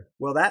there.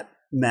 Well, that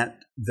meant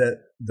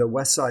that the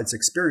West Side's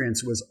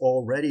experience was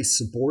already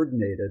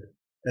subordinated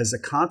as a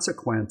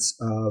consequence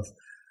of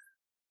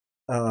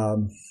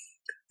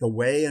the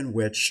way in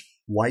which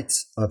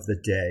whites of the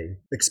day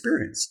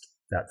experienced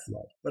that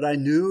flood. But I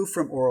knew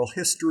from oral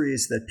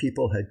histories that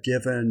people had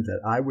given,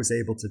 that I was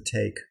able to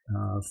take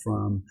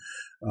from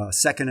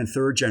second and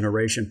third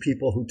generation,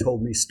 people who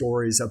told me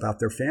stories about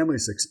their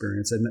family's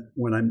experience. And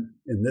when I'm,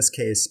 in this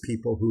case,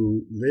 people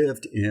who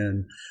lived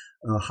in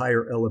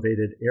higher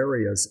elevated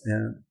areas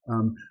and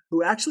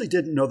who actually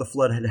didn't know the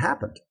flood had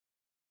happened.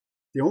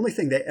 The only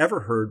thing they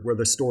ever heard were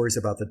the stories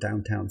about the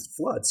downtown's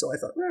flood. So I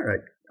thought, all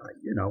right,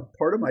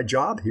 part of my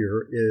job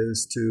here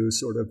is to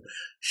sort of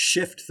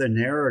shift the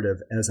narrative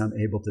as I'm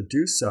able to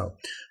do so.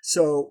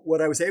 So what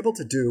I was able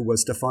to do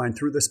was to find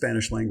through the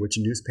Spanish language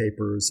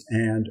newspapers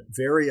and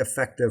very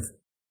effective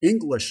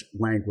English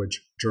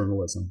language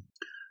journalism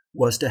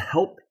was to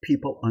help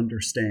people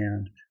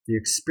understand the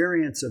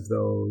experience of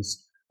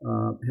those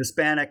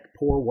Hispanic,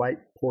 poor white,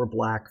 poor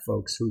black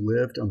folks who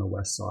lived on the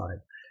West Side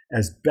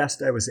as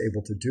best I was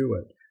able to do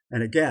it.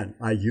 And again,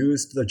 I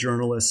used the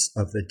journalists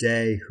of the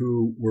day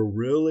who were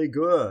really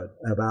good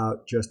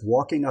about just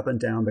walking up and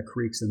down the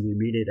creeks in the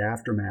immediate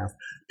aftermath,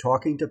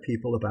 talking to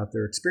people about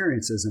their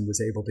experiences, and was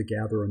able to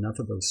gather enough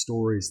of those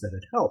stories that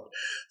it helped.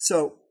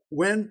 So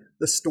when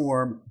the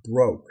storm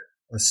broke,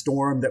 a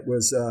storm that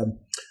was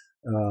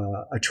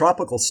a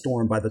tropical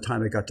storm by the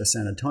time it got to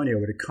San Antonio,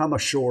 it had come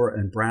ashore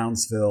in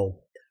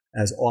Brownsville,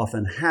 as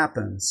often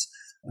happens,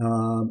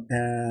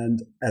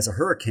 and as a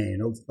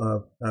hurricane,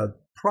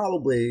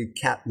 probably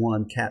Cat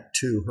 1, Cat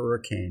 2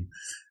 hurricane,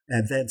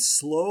 and then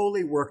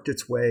slowly worked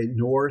its way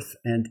north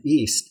and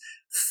east,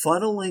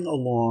 funneling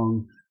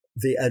along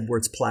the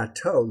Edwards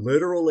Plateau,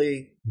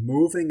 literally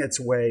moving its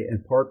way,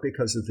 in part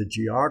because of the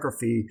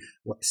geography,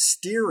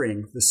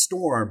 steering the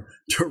storm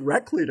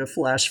directly to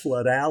Flash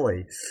Flood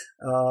Alley,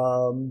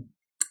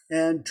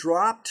 and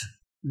dropped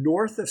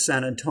north of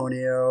San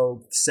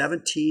Antonio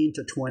 17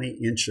 to 20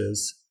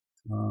 inches,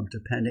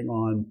 depending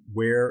on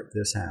where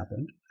this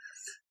happened.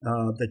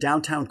 The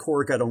downtown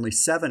core got only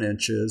 7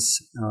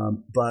 inches,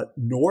 but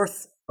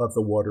north of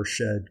the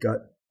watershed got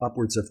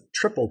upwards of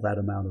triple that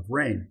amount of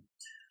rain.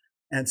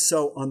 And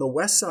so on the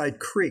west side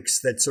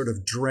creeks that sort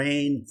of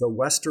drain the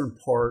western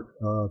part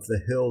of the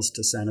hills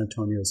to San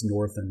Antonio's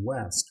north and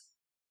west,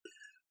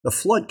 the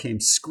flood came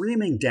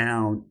screaming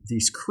down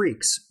these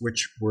creeks,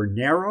 which were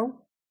narrow,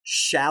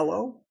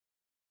 shallow,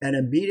 and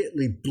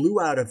immediately blew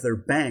out of their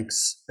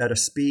banks at a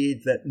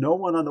speed that no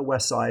one on the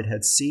west side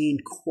had seen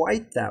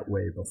quite that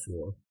way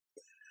before,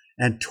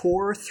 and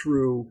tore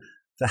through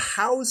the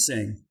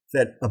housing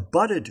that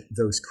abutted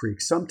those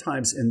creeks,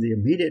 sometimes in the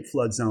immediate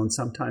flood zone,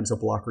 sometimes a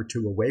block or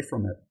two away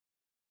from it.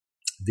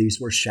 These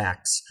were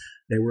shacks.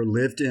 They were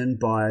lived in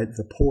by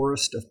the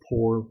poorest of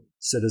poor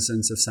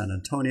citizens of San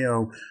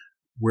Antonio.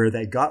 Where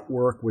they got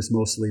work was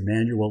mostly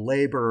manual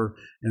labor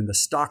in the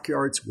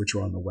stockyards, which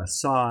were on the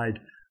west side,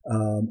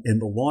 in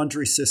the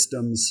laundry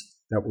systems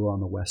that were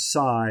on the west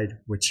side,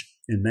 which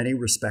in many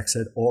respects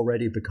had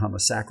already become a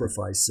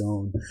sacrifice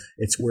zone.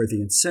 It's where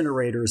the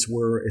incinerators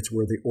were. It's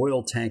where the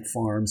oil tank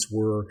farms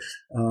were.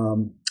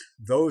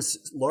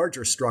 Those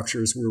larger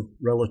structures were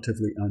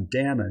relatively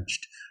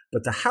undamaged,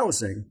 but the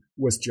housing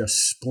was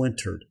just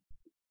splintered.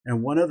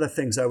 And one of the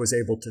things I was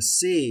able to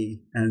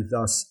see and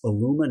thus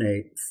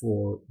illuminate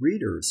for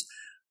readers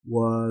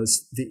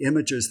was the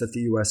images that the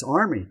U.S.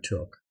 Army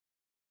took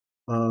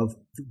of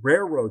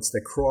railroads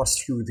that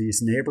crossed through these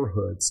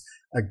neighborhoods,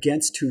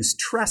 against whose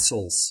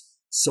trestles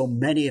so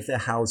many of the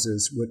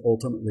houses would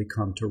ultimately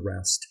come to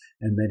rest,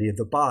 and many of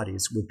the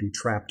bodies would be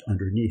trapped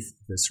underneath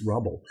this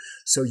rubble.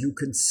 So you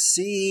can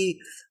see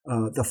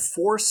the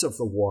force of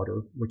the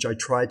water, which I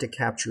tried to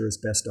capture as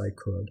best I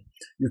could.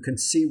 You can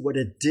see what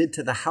it did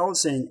to the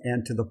housing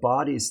and to the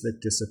bodies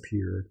that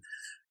disappeared.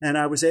 And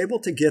I was able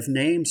to give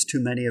names to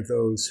many of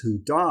those who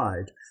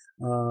died,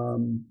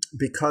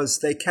 because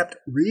they kept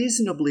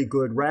reasonably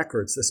good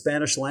records. The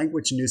Spanish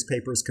language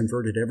newspapers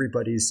converted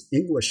everybody's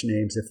English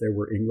names, if they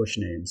were English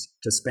names,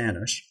 to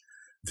Spanish.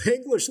 The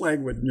English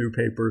language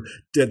newspaper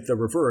did the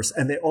reverse,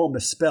 and they all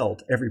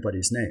misspelled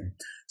everybody's name.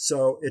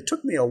 So it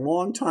took me a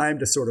long time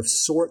to sort of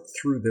sort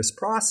through this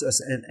process.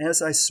 And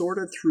as I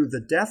sorted through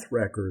the death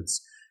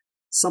records,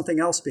 something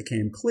else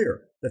became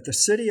clear, that the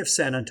city of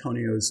San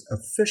Antonio's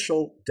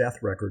official death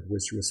record,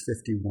 which was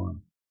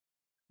 51,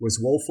 was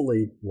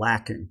woefully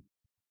lacking.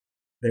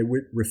 They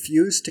would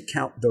refuse to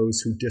count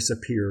those who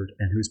disappeared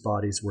and whose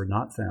bodies were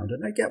not found.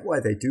 And I get why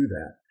they do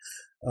that.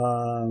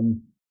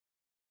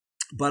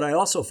 But I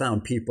also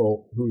found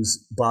people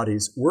whose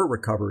bodies were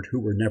recovered who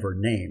were never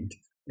named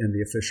in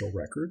the official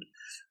record.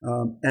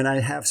 And I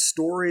have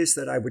stories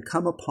that I would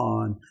come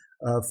upon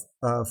of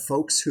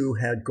folks who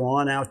had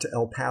gone out to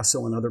El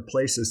Paso and other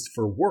places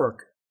for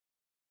work,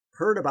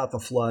 heard about the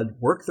flood,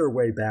 worked their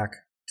way back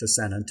to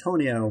San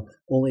Antonio,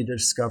 only to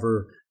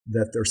discover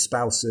that their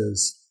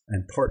spouses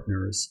and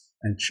partners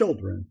and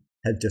children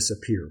had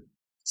disappeared.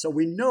 So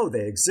we know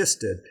they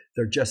existed,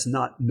 they're just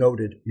not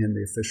noted in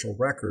the official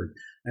record.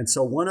 And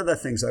so one of the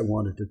things I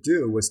wanted to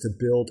do was to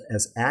build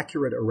as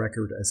accurate a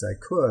record as I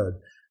could,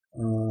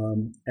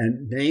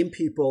 and name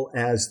people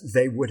as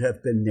they would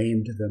have been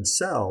named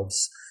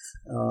themselves.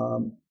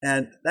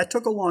 And that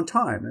took a long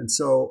time. And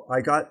so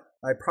I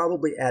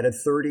probably added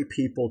 30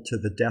 people to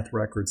the death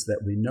records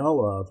that we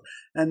know of,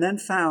 and then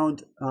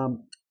found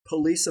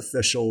police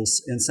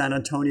officials in San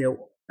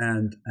Antonio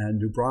and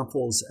New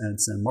Braunfels and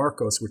San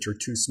Marcos, which are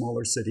two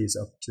smaller cities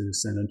up to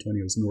San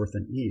Antonio's north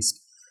and east,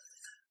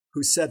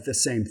 who said the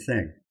same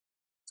thing,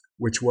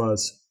 which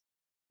was,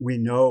 we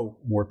know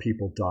more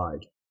people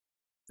died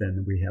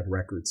than we have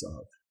records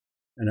of.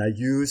 And I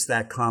used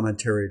that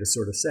commentary to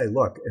sort of say,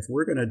 look, if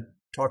we're going to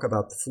talk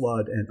about the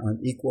flood and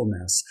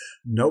unequalness,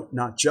 note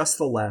not just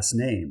the last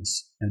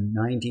names, and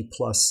 90+%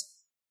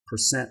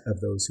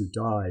 of those who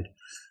died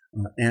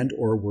and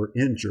or were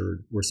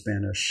injured were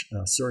Spanish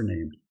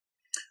surnamed,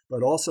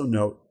 but also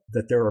note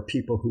that there are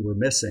people who were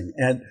missing.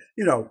 And,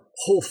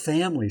 whole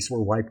families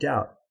were wiped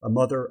out, a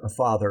mother, a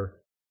father,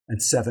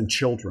 and 7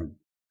 children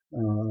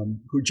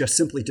who just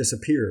simply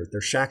disappeared. Their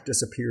shack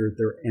disappeared,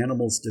 their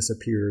animals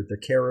disappeared, their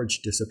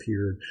carriage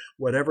disappeared.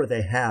 Whatever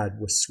they had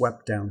was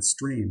swept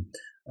downstream,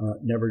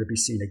 never to be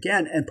seen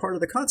again. And part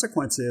of the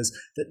consequence is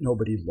that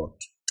nobody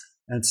looked.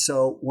 And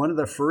so one of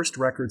the first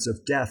records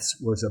of deaths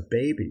was a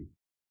baby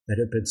that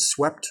had been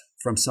swept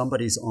from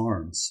somebody's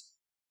arms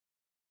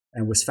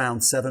and was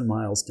found 7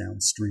 miles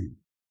downstream.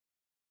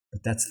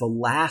 But that's the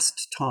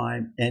last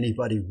time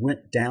anybody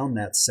went down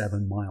that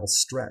 7-mile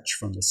stretch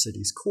from the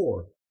city's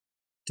core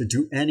to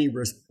do any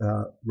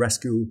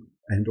rescue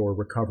and or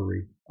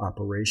recovery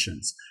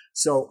operations.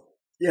 So,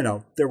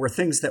 there were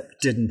things that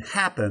didn't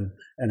happen,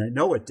 and I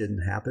know it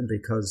didn't happen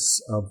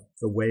because of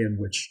the way in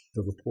which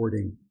the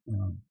reporting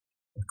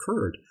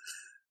occurred.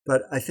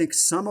 But I think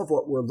some of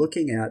what we're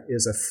looking at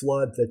is a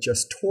flood that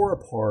just tore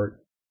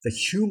apart the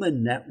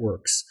human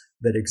networks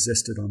that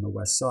existed on the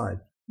west side.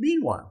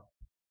 Meanwhile,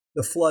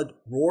 the flood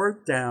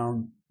roared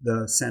down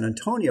the San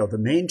Antonio, the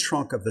main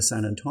trunk of the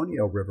San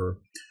Antonio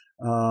River,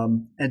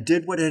 and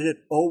did what it had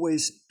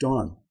always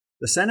done.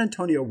 The San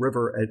Antonio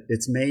River, at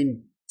its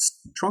main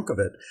trunk of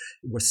it,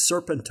 was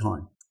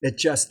serpentine. It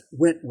just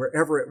went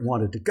wherever it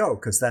wanted to go,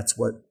 because that's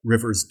what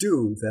rivers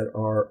do that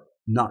are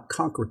not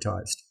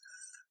concretized.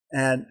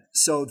 And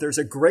so there's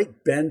a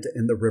great bend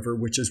in the river,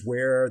 which is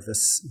where the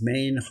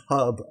main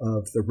hub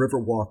of the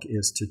Riverwalk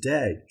is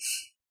today.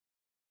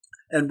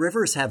 And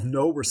rivers have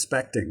no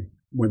respecting,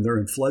 when they're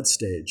in flood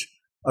stage,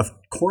 of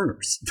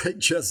corners. They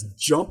just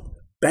jump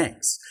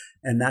banks.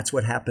 And that's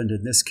what happened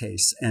in this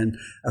case. And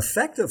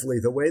effectively,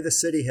 the way the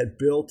city had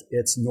built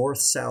its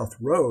north-south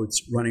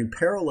roads running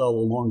parallel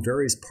along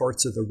various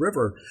parts of the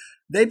river,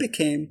 they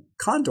became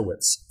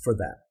conduits for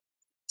that.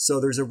 So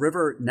there's a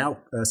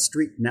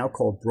street now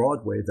called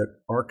Broadway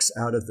that arcs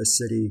out of the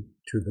city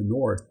to the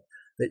north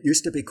that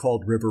used to be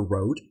called River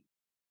Road,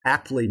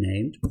 aptly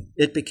named.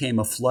 It became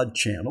a flood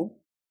channel.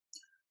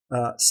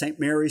 St.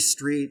 Mary's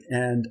Street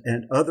and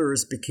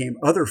others became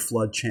other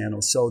flood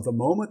channels. So the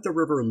moment the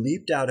river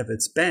leaped out of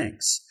its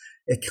banks,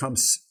 it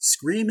comes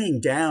screaming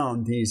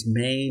down these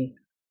main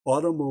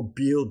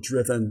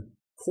automobile-driven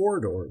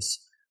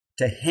corridors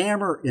to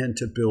hammer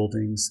into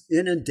buildings,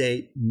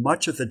 inundate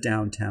much of the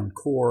downtown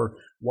core,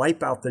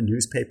 wipe out the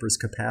newspaper's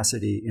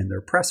capacity in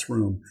their press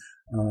room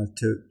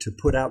to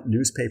put out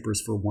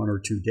newspapers for 1 or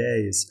 2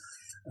 days,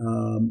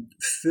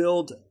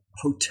 filled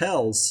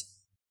hotels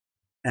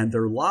and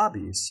their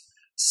lobbies,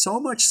 so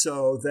much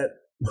so that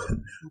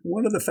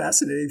one of the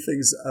fascinating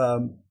things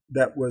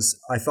that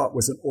I thought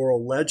was an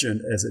oral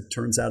legend, as it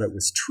turns out it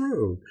was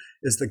true,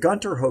 is the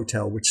Gunter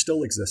Hotel, which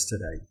still exists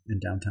today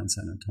in downtown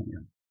San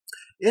Antonio.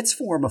 Its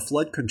form of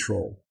flood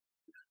control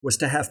was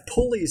to have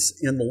pulleys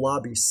in the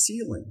lobby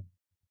ceiling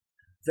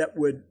that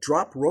would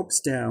drop ropes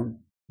down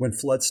when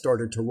floods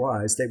started to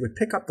rise. They would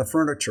pick up the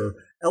furniture,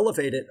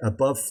 elevate it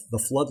above the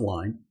flood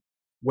line,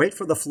 wait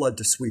for the flood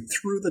to sweep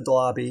through the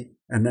lobby,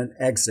 and then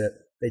exit.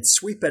 They'd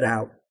sweep it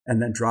out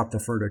and then drop the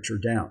furniture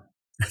down.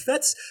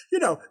 That's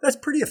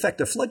pretty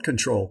effective flood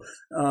control.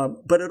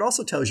 But it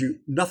also tells you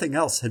nothing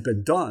else had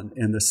been done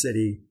in the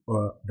city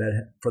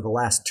that for the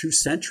last 2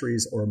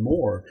 centuries or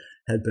more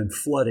had been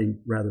flooding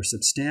rather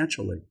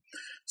substantially.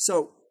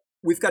 So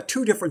we've got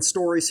 2 different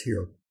stories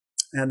here.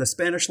 And the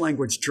Spanish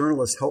language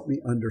journalists helped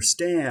me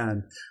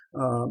understand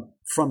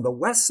from the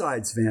West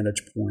Side's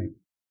vantage point,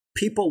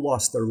 people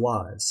lost their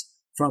lives.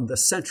 From the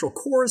Central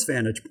Core's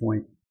vantage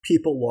point,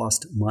 people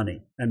lost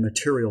money and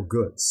material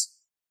goods.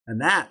 And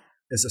that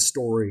is a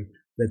story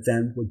that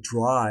then would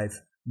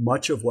drive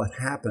much of what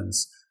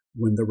happens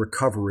when the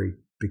recovery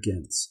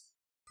begins.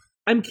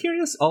 I'm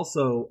curious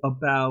also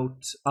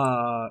about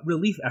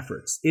relief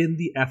efforts in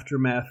the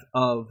aftermath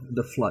of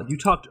the flood. You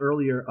talked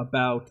earlier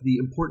about the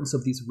importance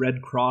of these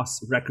Red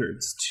Cross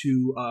records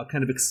to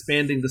kind of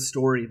expanding the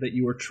story that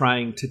you were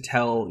trying to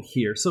tell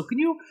here. So can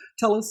you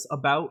tell us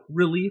about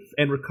relief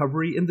and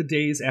recovery in the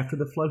days after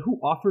the flood? Who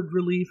offered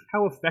relief?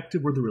 How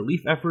effective were the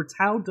relief efforts?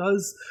 How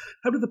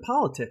do the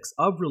politics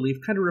of relief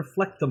kind of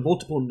reflect the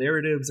multiple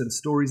narratives and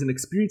stories and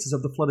experiences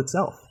of the flood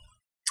itself?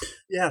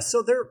 Yeah,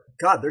 so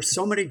there's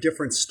so many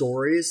different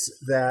stories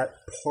that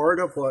part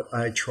of what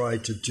I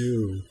tried to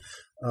do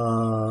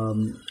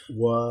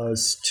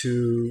was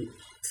to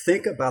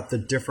think about the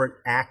different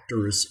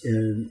actors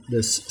in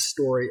this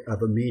story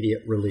of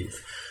immediate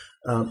relief.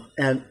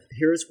 And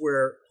here's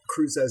where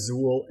Cruz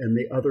Azul and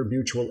the other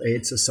mutual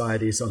aid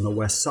societies on the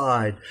West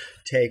Side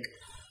take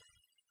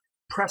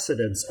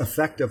precedence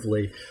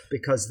effectively,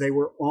 because they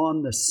were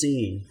on the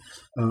scene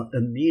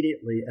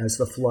immediately as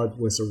the flood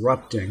was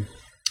erupting.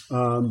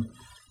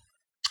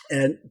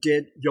 And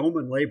did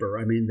yeoman labor.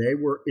 I mean, they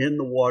were in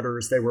the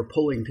waters, they were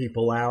pulling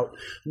people out,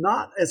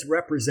 not as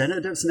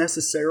representatives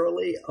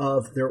necessarily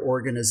of their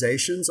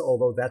organizations,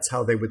 although that's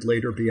how they would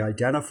later be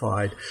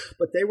identified,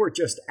 but they were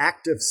just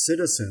active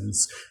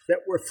citizens that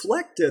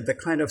reflected the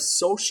kind of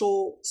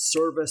social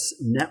service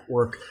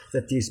network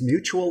that these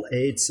mutual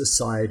aid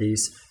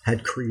societies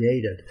had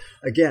created.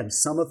 Again,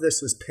 some of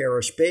this was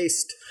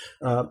parish-based,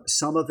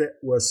 some of it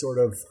was sort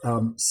of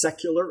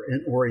secular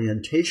in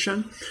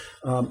orientation.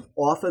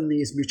 Often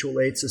these mutual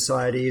aid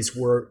societies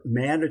were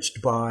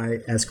managed by,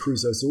 as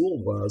Cruz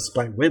Azul was,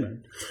 by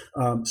women.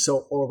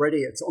 So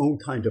already its own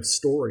kind of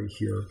story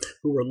here,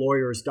 who were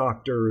lawyers,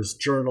 doctors,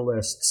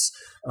 journalists,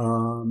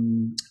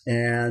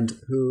 and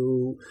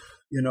who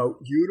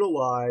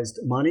utilized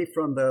money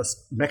from the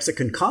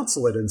Mexican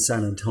consulate in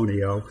San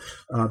Antonio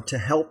to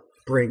help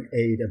bring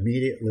aid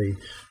immediately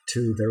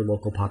to their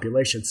local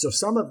population. So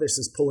some of this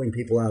is pulling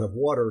people out of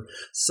water,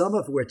 some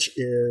of which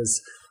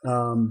is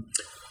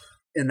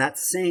in that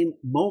same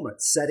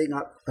moment setting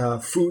up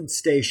food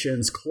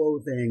stations,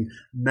 clothing,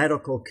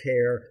 medical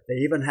care. They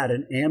even had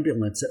an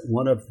ambulance at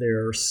one of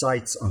their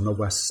sites on the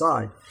West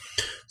Side.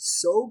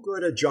 So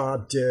good a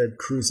job did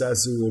Cruz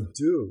Azul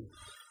do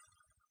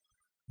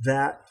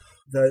that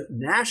the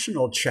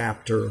national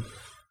chapter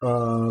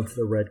of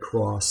the Red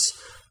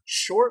Cross,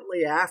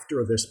 shortly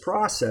after this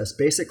process,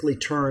 basically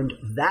turned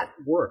that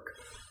work,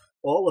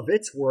 all of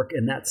its work,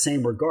 in that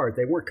same regard.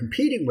 They weren't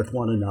competing with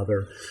one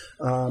another,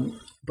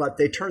 but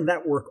they turned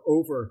that work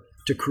over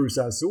to Cruz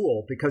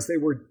Azul because they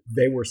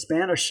were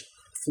Spanish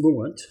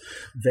fluent,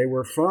 they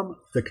were from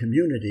the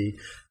community,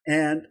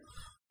 and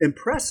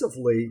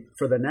impressively,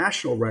 for the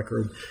national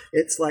record,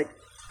 it's like,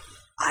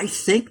 I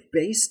think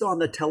based on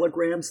the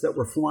telegrams that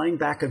were flying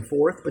back and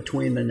forth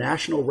between the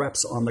national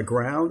reps on the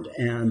ground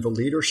and the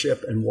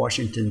leadership in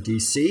Washington,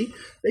 D.C.,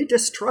 they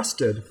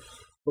distrusted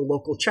the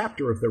local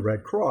chapter of the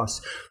Red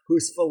Cross,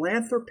 whose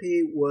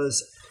philanthropy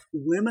was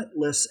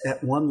limitless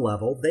at one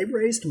level. They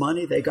raised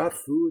money, they got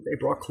food, they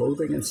brought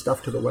clothing and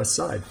stuff to the West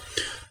Side,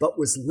 but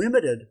was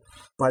limited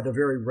by the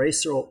very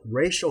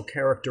racial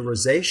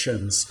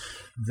characterizations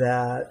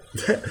that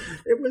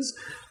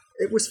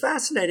it was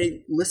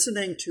fascinating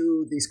listening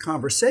to these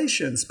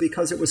conversations,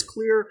 because it was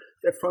clear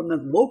that from the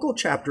local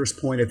chapter's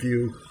point of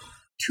view,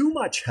 too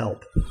much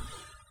help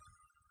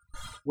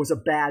was a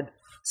bad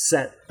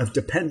set of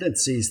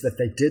dependencies that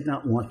they did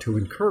not want to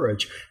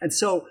encourage. And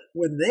so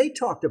when they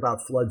talked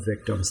about flood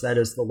victims, that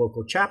is the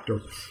local chapter,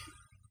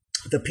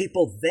 the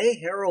people they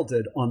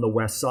heralded on the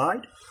West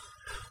Side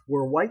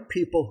were white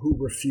people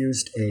who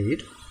refused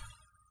aid.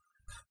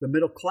 The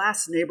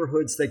middle-class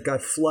neighborhoods that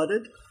got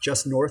flooded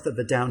just north of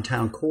the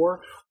downtown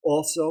core,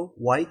 also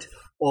white,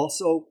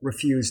 also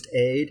refused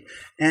aid.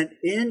 And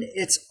in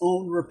its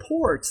own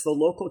reports, the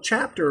local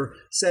chapter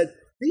said,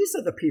 these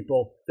are the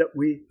people that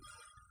we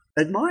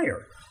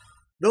admire.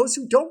 Those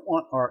who don't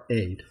want our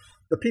aid,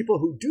 the people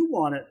who do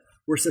want it,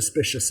 we're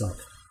suspicious of.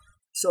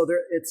 So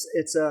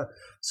it's a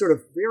sort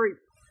of very,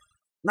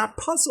 not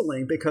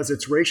puzzling because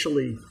it's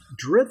racially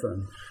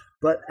driven,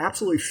 but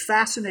absolutely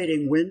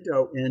fascinating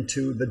window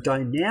into the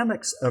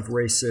dynamics of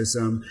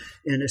racism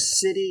in a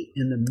city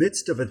in the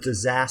midst of a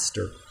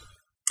disaster.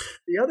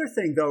 The other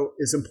thing, though,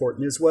 is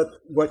important is what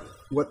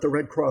the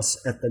Red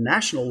Cross at the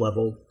national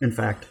level, in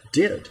fact,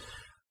 did.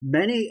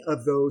 Many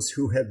of those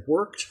who had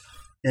worked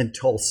in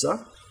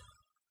Tulsa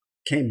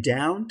came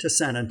down to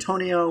San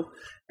Antonio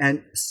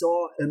and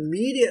saw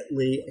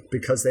immediately,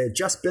 because they had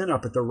just been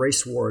up at the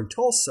race war in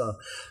Tulsa,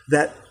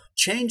 that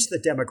changed the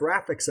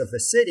demographics of the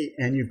city,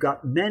 and you've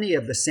got many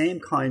of the same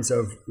kinds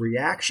of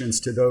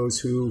reactions to those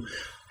who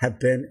have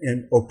been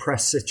in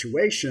oppressed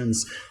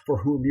situations for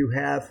whom you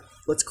have,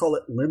 let's call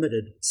it,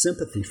 limited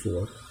sympathy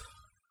for,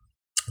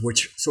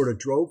 which sort of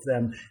drove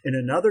them in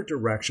another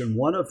direction.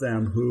 One of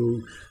them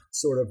who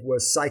sort of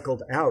was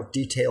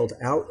detailed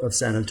out of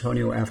San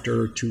Antonio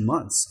after 2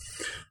 months,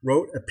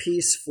 wrote a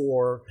piece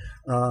for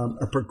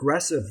a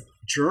progressive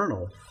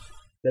journal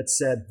that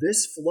said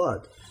this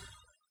flood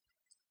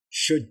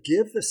should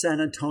give the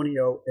San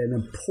Antonio an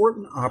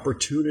important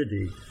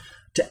opportunity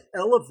to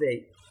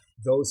elevate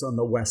those on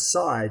the west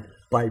side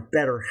by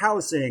better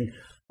housing,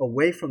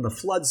 away from the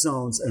flood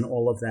zones and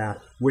all of that,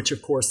 which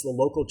of course the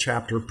local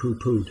chapter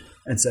poo-pooed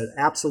and said,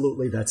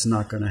 absolutely, that's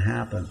not going to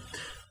happen.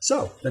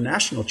 So the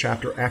national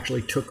chapter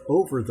actually took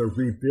over the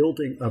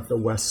rebuilding of the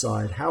west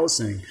side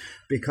housing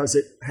because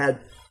it had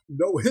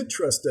no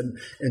interest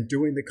in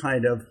doing the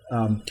kind of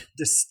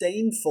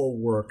disdainful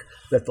work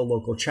that the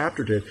local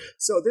chapter did.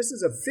 So this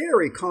is a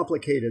very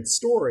complicated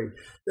story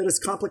that is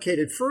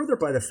complicated further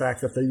by the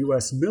fact that the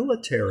U.S.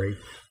 military,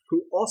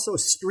 who also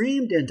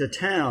streamed into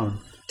town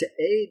to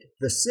aid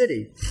the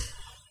city,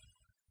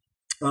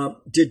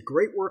 did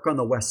great work on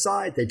the west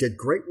side. They did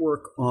great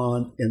work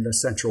in the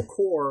central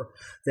core.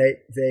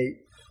 They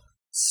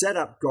set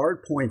up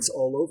guard points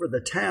all over the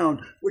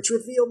town, which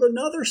revealed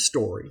another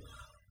story,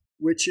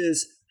 which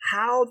is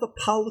how the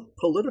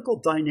political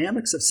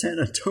dynamics of San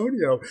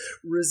Antonio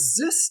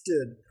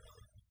resisted,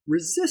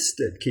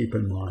 keep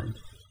in mind,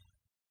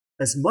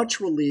 as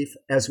much relief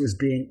as was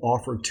being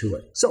offered to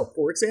it. So,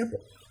 for example,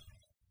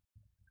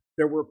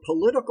 there were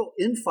political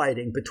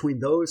infighting between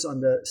those on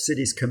the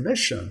city's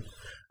commission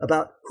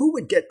about who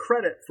would get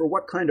credit for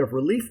what kind of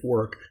relief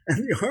work.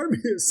 And the Army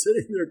is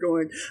sitting there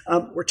going,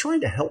 we're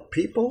trying to help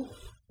people.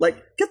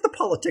 Like, get the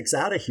politics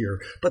out of here.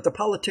 But the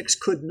politics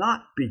could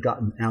not be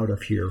gotten out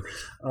of here.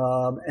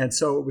 And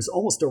so it was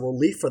almost a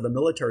relief for the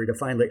military to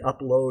finally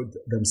upload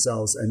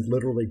themselves and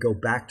literally go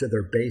back to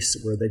their base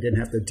where they didn't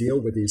have to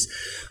deal with these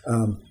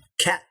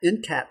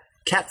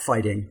cat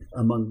fighting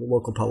among the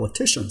local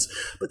politicians.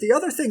 But the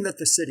other thing that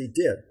the city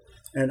did,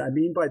 and I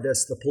mean by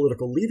this the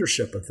political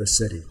leadership of the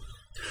city,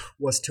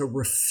 was to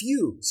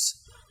refuse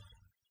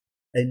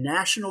a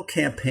national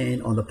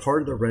campaign on the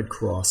part of the Red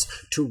Cross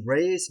to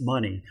raise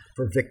money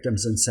for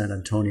victims in San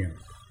Antonio.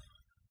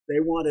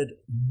 They wanted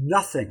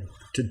nothing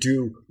to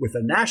do with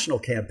a national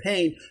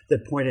campaign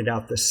that pointed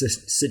out the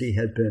city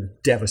had been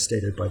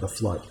devastated by the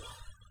flood.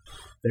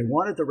 They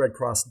wanted the Red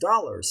Cross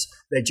dollars.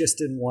 They just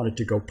didn't want it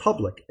to go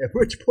public. At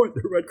which point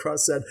the Red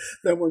Cross said,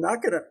 "Then we're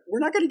not going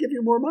to give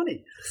you more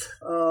money."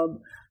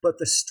 But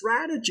the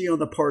strategy on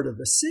the part of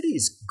the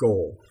city's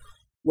goal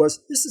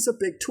was, this is a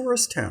big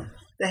tourist town.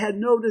 They had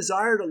no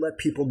desire to let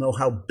people know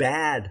how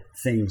bad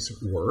things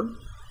were,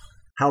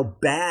 how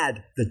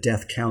bad the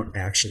death count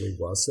actually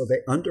was. So they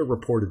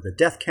underreported the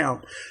death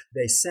count.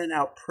 They sent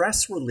out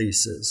press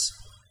releases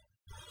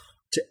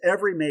to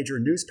every major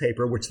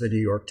newspaper, which the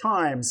New York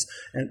Times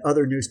and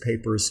other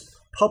newspapers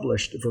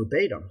published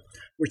verbatim,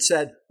 which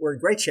said, we're in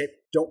great shape,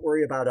 don't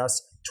worry about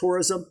us,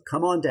 tourism,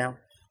 come on down.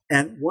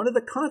 And one of the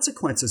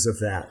consequences of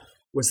that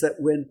was that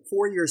when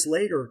 4 years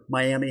later,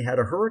 Miami had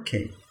a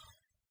hurricane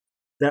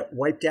that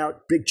wiped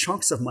out big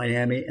chunks of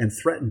Miami and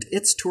threatened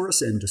its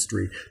tourist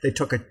industry, they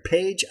took a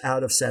page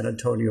out of San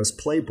Antonio's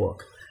playbook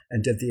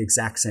and did the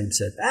exact same.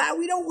 Said,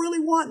 we don't really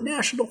want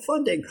national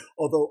funding.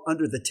 Although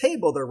under the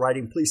table, they're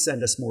writing, please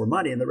send us more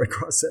money. And the Red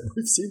Cross said,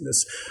 we've seen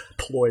this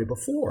ploy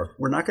before.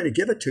 We're not going to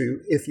give it to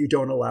you if you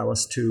don't allow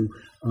us to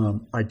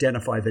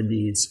identify the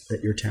needs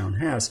that your town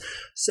has.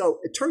 So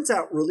it turns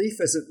out relief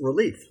isn't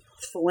relief.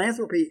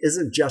 Philanthropy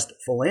isn't just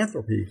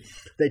philanthropy.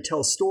 They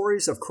tell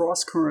stories of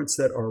cross currents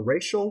that are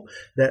racial,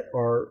 that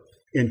are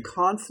in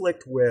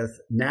conflict with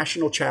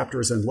national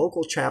chapters and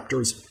local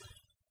chapters,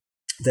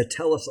 that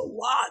tell us a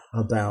lot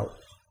about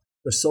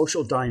the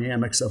social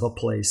dynamics of a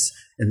place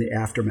in the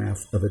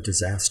aftermath of a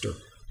disaster.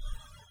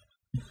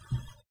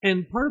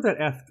 And part of that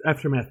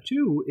aftermath,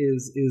 too,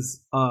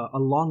 is a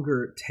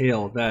longer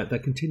tale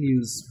that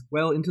continues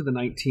well into the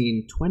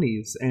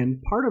 1920s.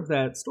 And part of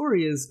that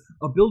story is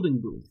a building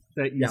boom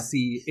that you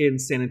see in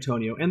San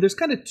Antonio. And there's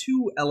kind of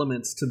two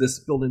elements to this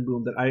building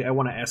boom that I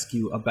want to ask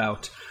you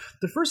about.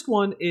 The first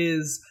one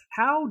is,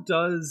 how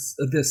does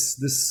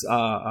this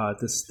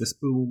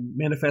boom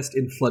manifest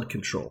in flood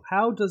control?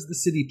 How does the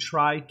city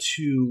try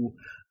to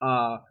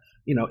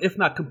if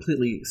not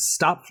completely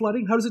stop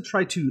flooding, how does it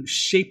try to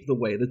shape the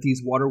way that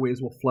these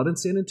waterways will flood in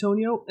San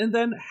Antonio? And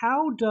then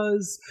how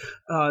does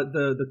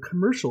the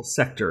commercial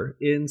sector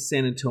in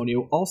San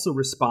Antonio also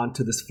respond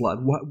to this flood?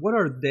 What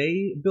are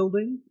they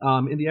building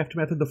in the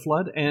aftermath of the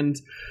flood? And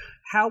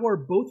how are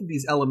both of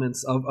these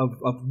elements of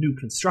new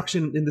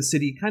construction in the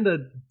city kind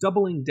of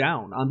doubling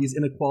down on these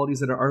inequalities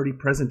that are already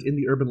present in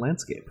the urban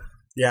landscape?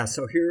 Yeah,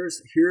 so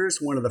here's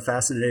one of the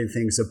fascinating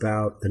things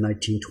about the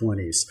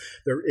 1920s.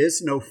 There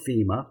is no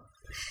FEMA.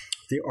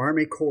 The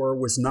Army Corps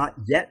was not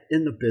yet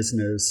in the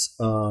business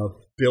of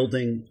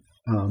building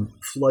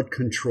flood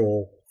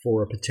control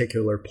for a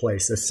particular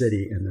place, a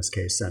city, in this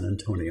case, San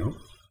Antonio.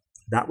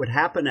 That would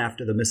happen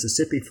after the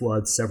Mississippi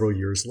floods several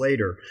years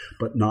later,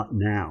 but not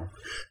now.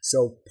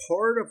 So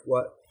part of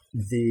what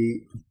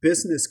the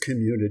business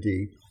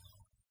community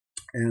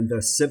and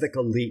the civic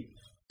elite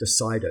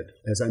decided,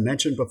 as I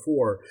mentioned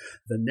before,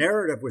 the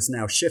narrative was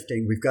now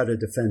shifting. We've got to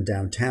defend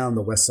downtown.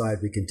 The west side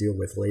we can deal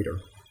with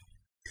later.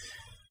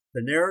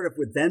 The narrative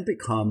would then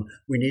become,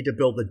 we need to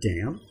build a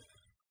dam.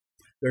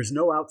 There's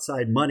no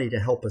outside money to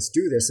help us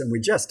do this. And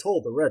we just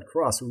told the Red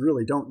Cross we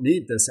really don't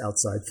need this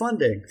outside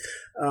funding.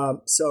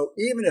 So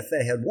even if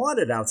they had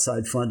wanted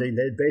outside funding,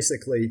 they'd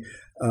basically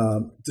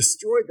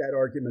destroyed that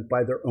argument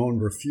by their own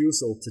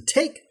refusal to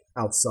take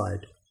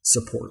outside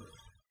support.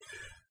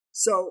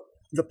 So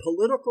the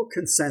political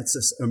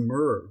consensus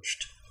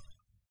emerged.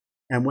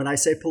 And when I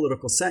say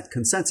political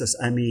consensus,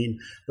 I mean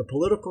the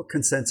political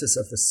consensus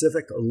of the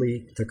civic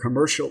elite, the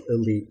commercial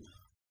elite,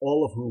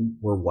 all of whom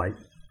were white.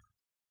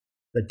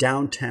 The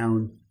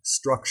downtown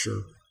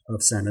structure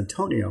of San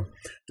Antonio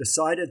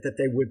decided that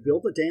they would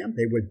build a dam.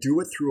 They would do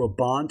it through a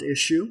bond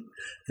issue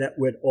that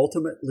would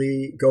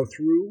ultimately go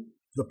through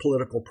the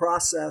political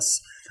process,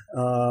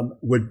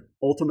 would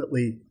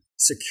ultimately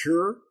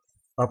secure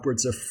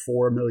upwards of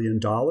 $4 million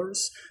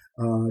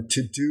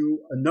to do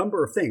a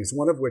number of things,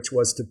 one of which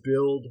was to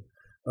build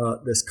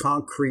this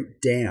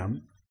concrete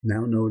dam,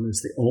 now known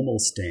as the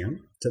Olmos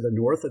Dam, to the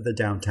north of the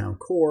downtown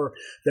core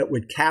that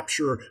would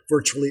capture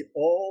virtually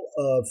all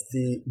of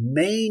the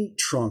main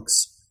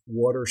trunk's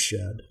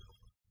watershed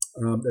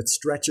that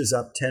stretches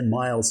up 10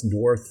 miles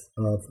north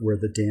of where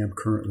the dam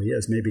currently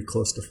is, maybe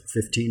close to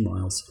 15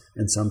 miles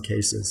in some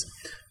cases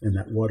in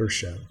that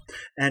watershed.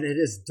 And it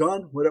has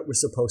done what it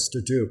was supposed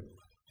to do.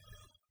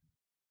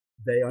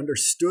 They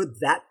understood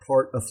that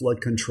part of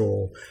flood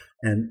control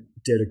and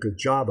did a good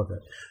job of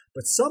it.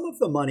 But some of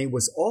the money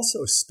was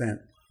also spent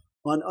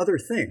on other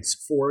things.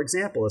 For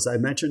example, as I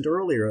mentioned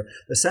earlier,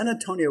 the San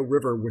Antonio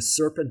River was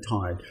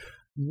serpentined,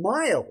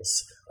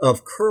 miles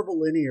of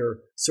curvilinear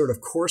sort of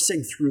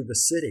coursing through the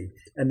city.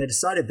 And they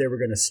decided they were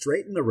going to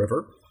straighten the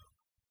river.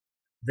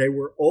 They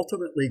were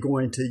ultimately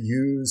going to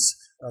use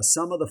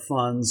some of the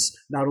funds,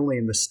 not only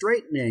in the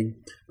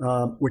straightening,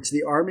 which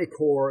the Army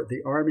Corps,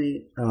 the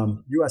Army,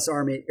 U.S.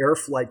 Army air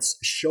flights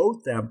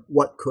showed them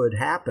what could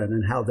happen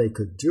and how they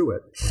could do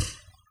it.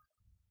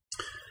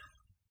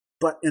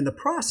 But in the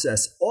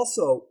process,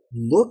 also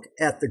look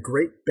at the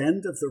Great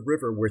Bend of the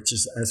river, which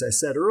is, as I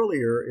said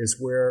earlier, is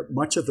where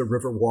much of the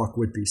Riverwalk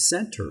would be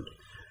centered.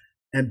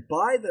 And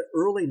by the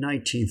early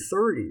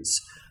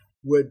 1930s,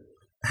 would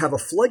have a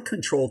flood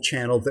control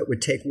channel that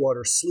would take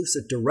water, sluice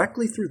it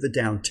directly through the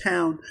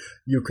downtown.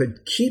 You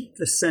could keep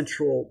the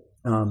central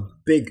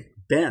Big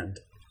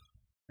Bend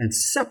and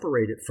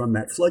separate it from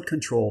that flood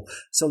control.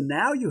 So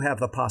now you have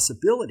the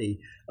possibility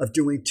of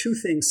doing two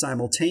things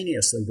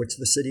simultaneously, which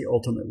the city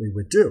ultimately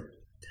would do.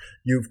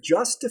 You've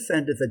just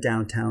defended the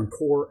downtown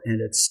core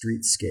and its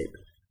streetscape.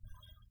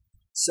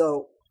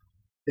 So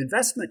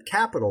investment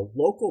capital,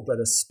 local but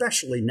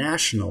especially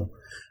national,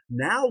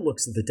 now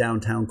looks at the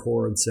downtown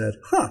core and said,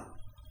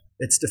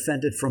 it's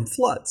defended from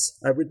floods.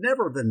 I would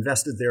never have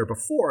invested there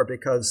before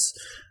because,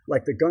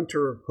 like the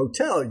Gunter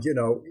Hotel,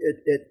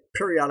 it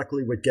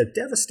periodically would get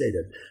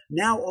devastated.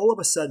 Now, all of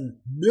a sudden,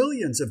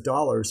 millions of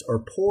dollars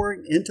are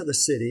pouring into the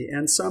city,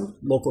 and some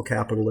local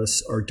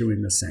capitalists are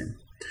doing the same,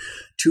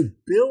 to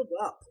build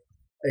up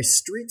a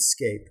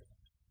streetscape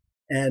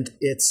and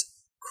its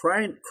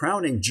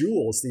crowning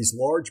jewels, these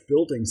large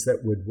buildings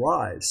that would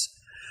rise,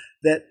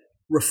 that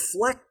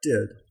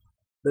reflected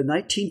the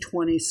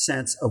 1920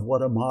 sense of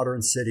what a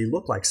modern city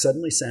looked like.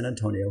 Suddenly, San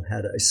Antonio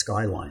had a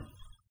skyline.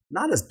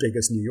 Not as big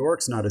as New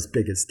York's, not as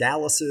big as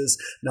Dallas's,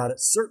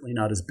 certainly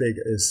not as big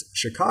as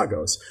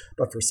Chicago's,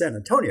 but for San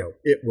Antonio,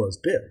 it was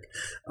big.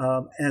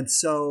 And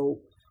so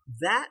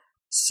that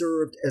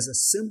served as a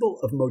symbol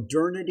of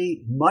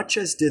modernity, much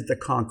as did the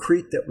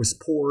concrete that was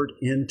poured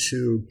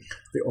into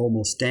the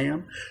Olmos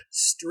Dam.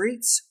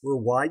 Streets were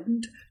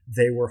widened.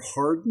 They were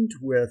hardened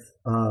with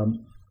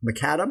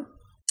macadam.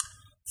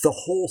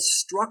 The whole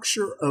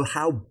structure of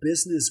how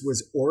business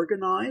was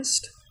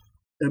organized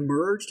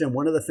emerged. And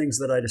one of the things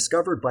that I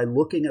discovered by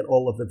looking at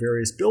all of the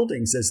various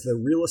buildings is the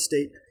real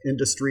estate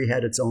industry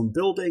had its own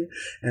building.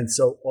 And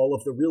so all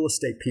of the real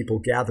estate people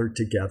gathered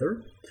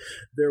together.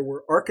 There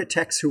were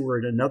architects who were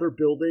in another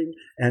building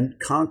and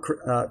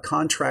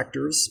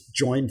contractors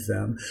joined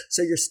them.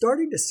 So you're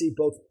starting to see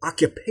both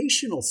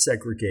occupational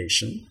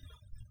segregation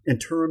in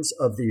terms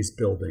of these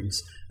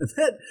buildings. And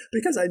then,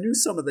 because I knew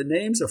some of the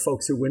names of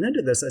folks who went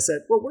into this, I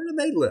said, well, where do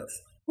they live?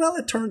 Well,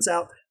 it turns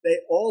out they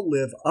all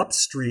live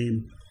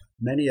upstream,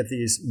 many of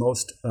these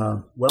most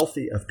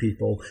wealthy of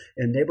people,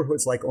 in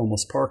neighborhoods like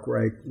Olmos Park,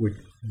 where I would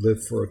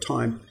live for a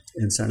time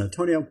in San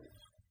Antonio,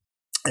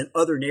 and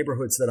other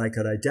neighborhoods that I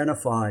could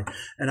identify.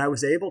 And I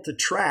was able to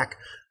track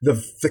the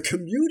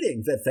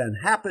commuting that then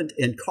happened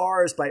in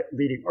cars by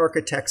leading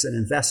architects and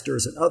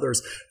investors and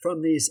others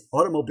from these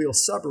automobile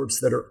suburbs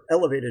that are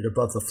elevated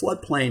above the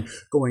floodplain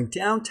going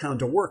downtown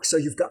to work. So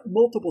you've got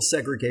multiple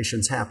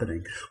segregations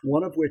happening,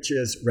 one of which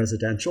is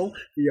residential,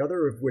 the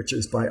other of which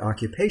is by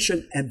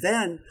occupation. And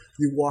then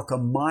you walk a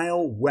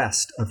mile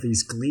west of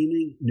these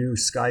gleaming new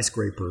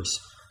skyscrapers,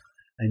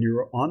 and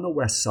you're on the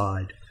west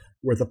side,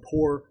 where the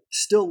poor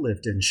still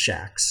lived in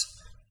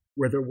shacks,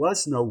 where there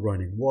was no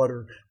running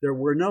water, there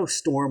were no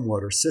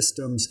stormwater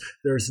systems,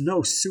 there's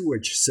no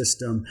sewage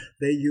system.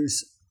 They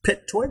use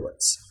pit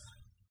toilets.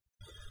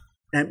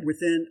 And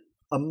within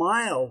a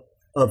mile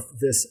of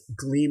this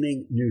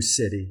gleaming new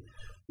city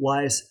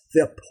lies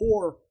the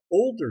poor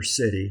older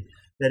city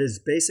that has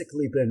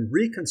basically been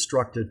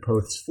reconstructed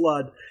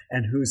post-flood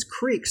and whose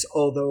creeks,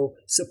 although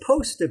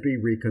supposed to be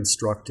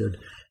reconstructed,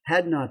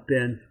 had not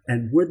been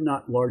and would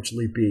not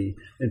largely be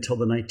until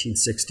the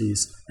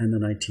 1960s and the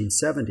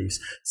 1970s.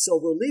 So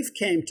relief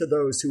came to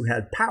those who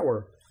had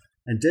power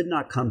and did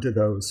not come to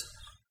those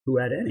who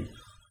had any.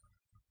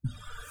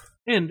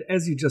 And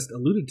as you just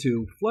alluded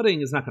to,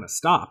 flooding is not going to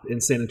stop in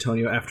San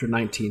Antonio after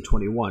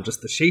 1921.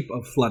 Just the shape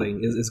of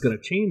flooding is going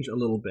to change a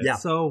little bit. Yeah.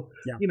 So,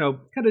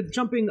 kind of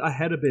jumping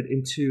ahead a bit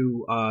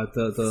into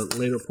the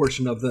later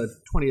portion of the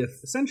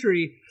 20th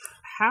century,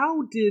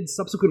 how did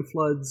subsequent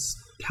floods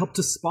help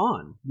to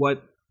spawn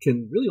what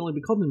can really only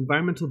be called an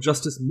environmental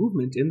justice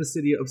movement in the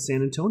city of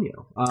San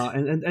Antonio?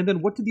 And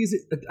then what did these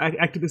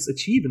activists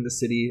achieve in the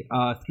city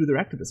through their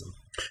activism?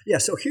 Yeah,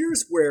 so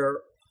here's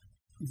where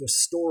the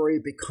story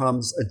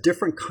becomes a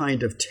different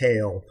kind of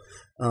tale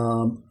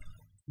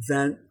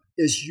than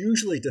is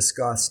usually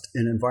discussed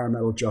in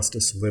environmental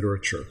justice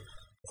literature.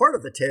 Part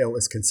of the tale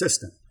is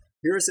consistent.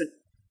 Here's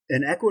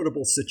an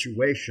equitable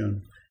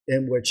situation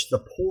in which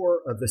the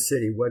poor of the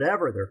city,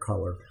 whatever their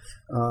color,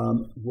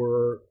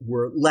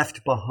 were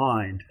left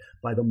behind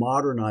by the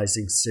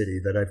modernizing city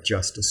that I've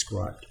just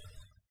described.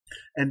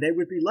 And they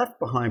would be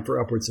left behind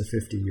for upwards of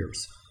 50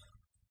 years.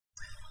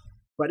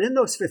 But in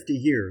those 50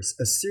 years,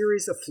 a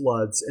series of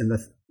floods in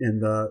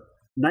the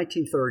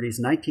 1930s,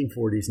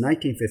 1940s,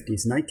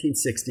 1950s,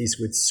 1960s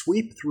would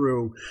sweep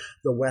through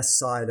the west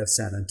side of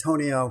San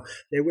Antonio.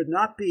 They would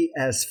not be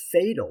as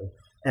fatal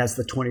as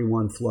the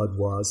 21 flood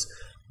was,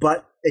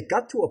 but it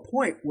got to a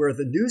point where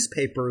the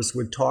newspapers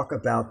would talk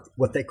about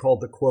what they called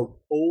the, quote,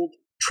 old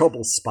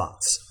trouble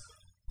spots,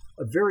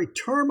 a very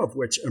term of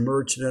which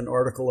emerged in an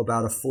article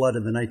about a flood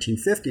in the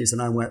 1950s.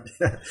 And I went,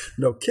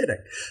 no kidding.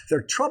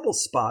 They're trouble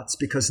spots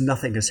because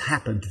nothing has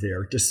happened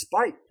there,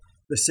 despite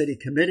the city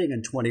committing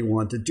in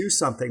 21 to do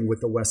something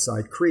with the West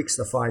Side Creeks,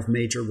 the 5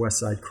 major West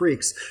Side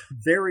Creeks.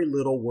 Very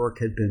little work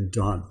had been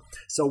done.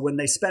 So when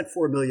they spent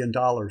 $4 million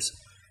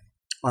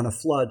on a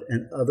flood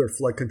and other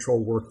flood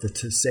control work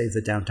to save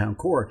the downtown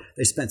core,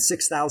 they spent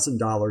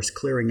 $6,000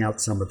 clearing out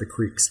some of the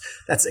creeks.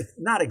 That's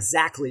not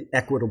exactly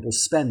equitable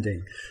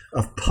spending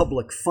of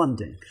public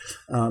funding,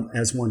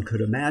 as one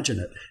could imagine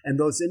it. And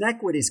those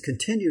inequities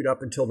continued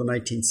up until the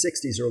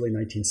 1960s, early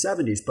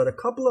 1970s. But a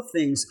couple of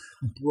things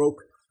broke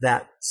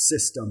that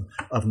system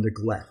of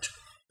neglect.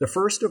 The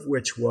first of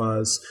which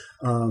was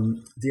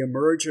the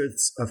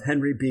emergence of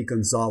Henry B.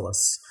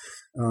 Gonzalez,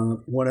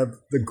 one of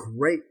the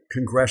great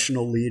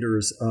congressional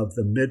leaders of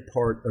the mid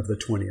part of the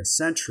 20th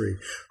century,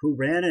 who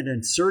ran an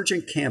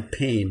insurgent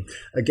campaign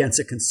against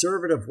a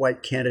conservative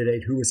white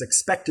candidate who was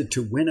expected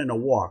to win in a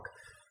walk,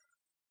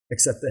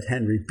 except that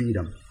Henry beat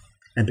him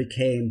and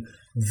became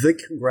the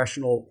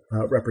congressional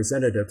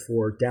representative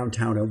for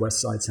downtown and west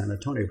side San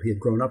Antonio. He had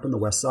grown up in the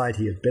west side.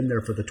 He had been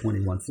there for the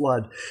 21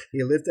 flood.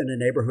 He lived in a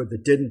neighborhood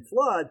that didn't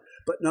flood,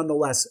 but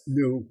nonetheless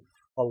knew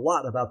a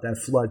lot about that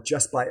flood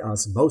just by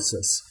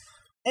osmosis.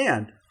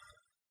 And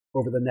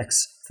over the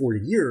next 40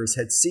 years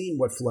had seen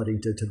what flooding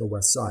did to the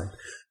west side.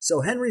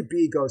 So Henry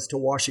B. goes to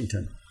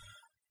Washington.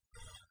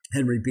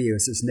 Henry B.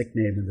 is his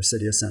nickname in the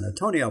city of San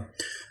Antonio.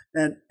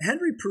 And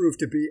Henry proved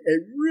to be a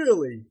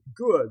really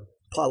good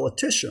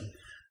politician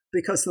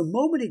because the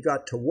moment he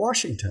got to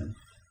Washington,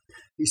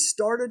 he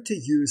started to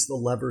use the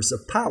levers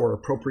of power,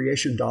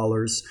 appropriation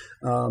dollars,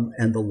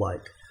 and the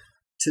like,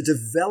 to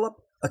develop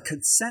a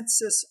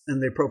consensus in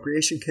the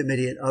Appropriation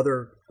Committee and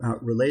other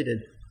related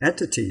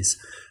entities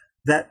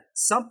that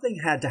something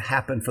had to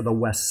happen for the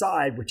West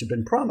Side, which had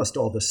been promised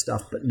all this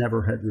stuff but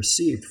never had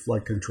received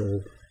flood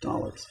control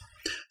dollars.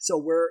 So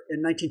where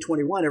in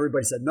 1921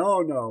 everybody said,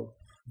 no,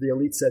 the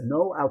elite said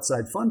no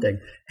outside funding,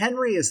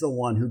 Henry is the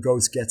one who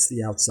gets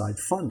the outside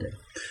funding.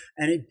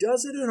 And he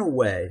does it in a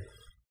way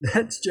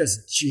that's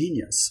just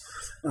genius.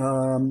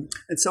 And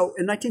so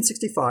in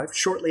 1965,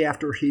 shortly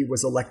after he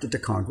was elected to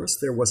Congress,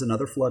 there was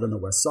another flood on the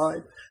west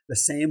side. The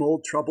same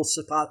old trouble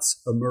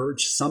spots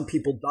emerged. Some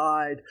people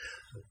died.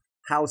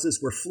 Houses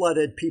were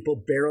flooded.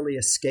 People barely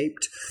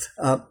escaped.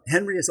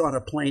 Henry is on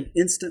a plane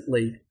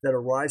instantly that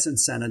arrives in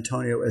San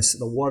Antonio as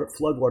the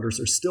floodwaters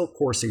are still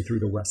coursing through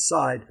the west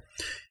side.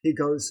 He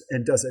goes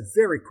and does a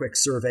very quick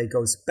survey,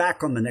 goes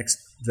back on the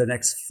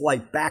next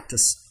flight back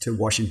to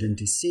Washington,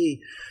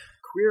 D.C.,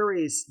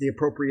 queries the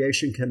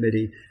Appropriation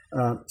Committee,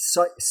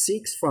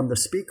 seeks from the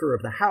Speaker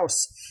of the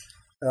House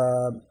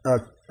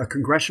a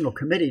congressional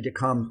committee to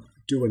come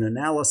do an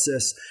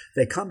analysis.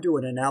 They come to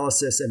an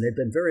analysis, and they've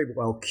been very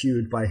well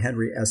cued by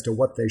Henry as to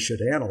what they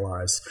should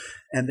analyze,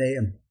 and they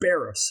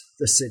embarrass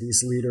the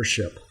city's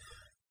leadership.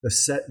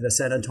 The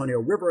San Antonio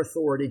River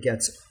Authority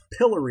gets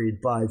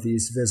pilloried by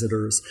these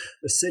visitors.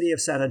 The city of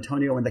San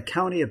Antonio and the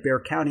county of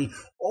Bexar County,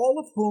 all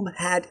of whom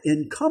had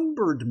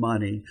encumbered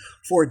money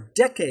for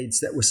decades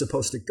that was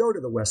supposed to go to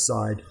the west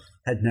side,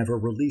 had never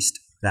released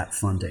that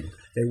funding.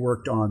 They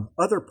worked on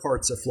other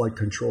parts of flood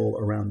control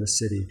around the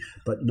city,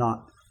 but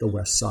not the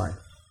west side.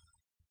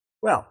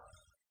 Well,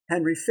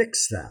 Henry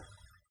fixed that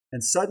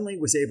and suddenly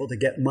was able to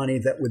get money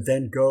that would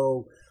then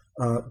go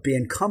be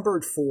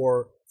encumbered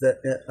for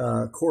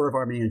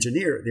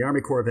the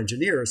Army Corps of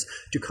Engineers,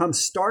 to come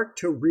start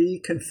to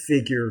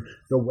reconfigure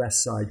the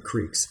West Side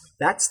creeks.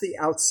 That's the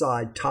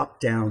outside,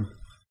 top-down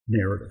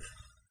narrative.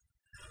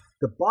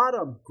 The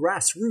bottom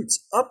grassroots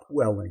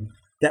upwelling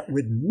that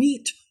would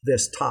meet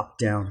this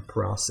top-down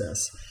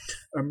process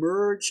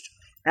emerged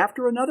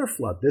after another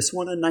flood, this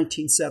one in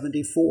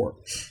 1974.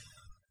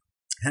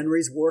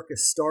 Henry's work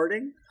is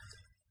starting,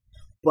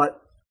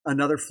 but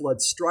another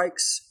flood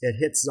strikes. It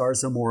hits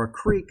Zarzamora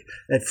Creek.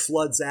 It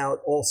floods out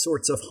all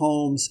sorts of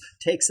homes,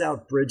 takes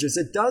out bridges.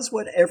 It does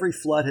what every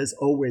flood has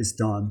always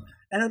done,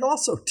 and it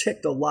also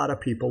ticked a lot of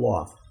people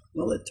off.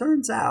 Well, it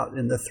turns out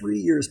in the 3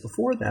 years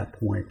before that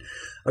point,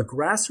 a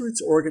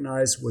grassroots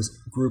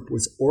group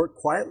was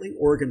quietly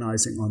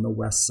organizing on the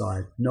West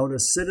Side, known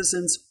as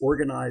Citizens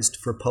Organized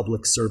for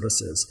Public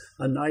Services,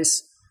 a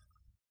nice,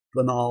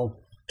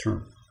 banal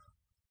term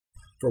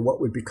for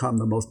what would become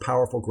the most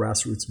powerful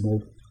grassroots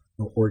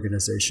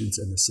organizations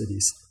in the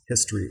city's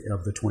history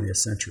of the 20th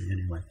century,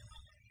 anyway.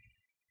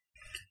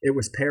 It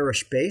was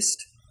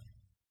parish-based.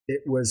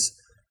 It was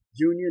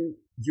union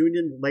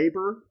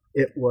labor.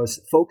 It was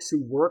folks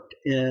who worked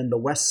in the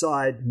West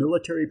Side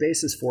military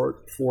bases,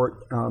 Fort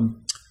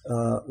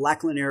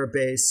Lackland Air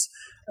Base,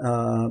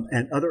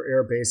 and other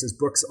air bases,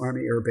 Brooks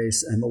Army Air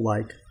Base and the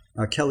like,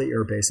 Kelly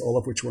Air Base, all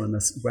of which were on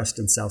the west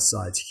and south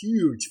sides.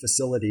 Huge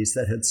facilities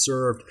that had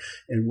served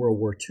in World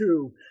War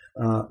II,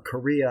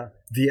 Korea,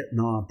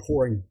 Vietnam,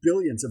 pouring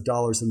billions of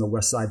dollars in the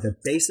West Side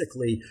that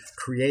basically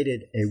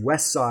created a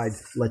West Side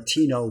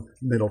Latino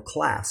middle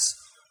class.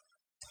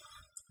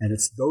 And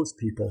it's those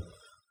people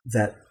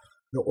that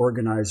the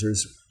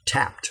organizers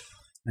tapped,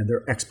 and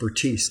their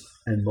expertise,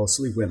 and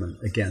mostly women,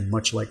 again,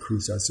 much like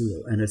Cruz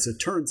Azul. And as it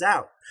turns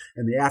out,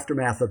 in the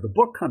aftermath of the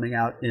book coming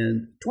out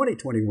in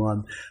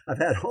 2021, I've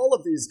had all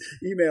of these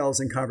emails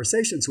and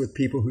conversations with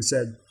people who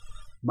said,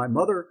 my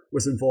mother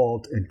was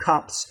involved in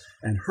COPS,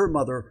 and her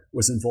mother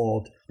was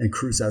involved in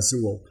Cruz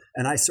Azul.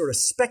 And I sort of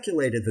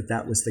speculated that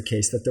that was the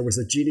case, that there was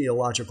a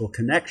genealogical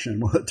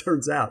connection. Well, it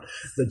turns out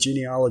the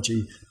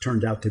genealogy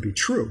turned out to be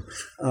true.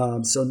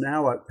 So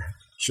now I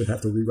should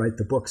have to rewrite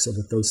the book so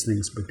that those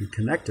things would be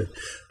connected.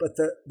 But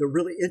the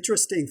really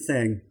interesting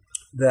thing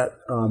that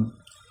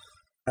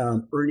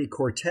Ernie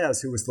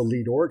Cortez, who was the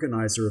lead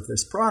organizer of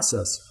this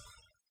process,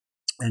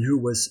 and who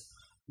was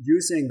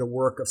using the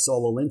work of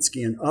Saul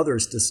Alinsky and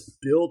others to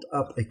build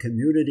up a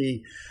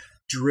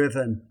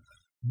community-driven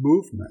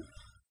movement,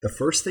 the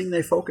first thing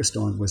they focused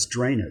on was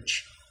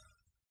drainage,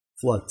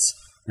 floods,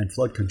 and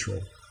flood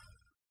control.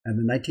 And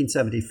the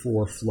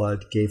 1974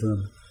 flood gave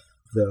them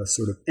the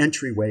sort of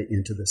entryway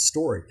into this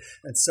story.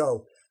 And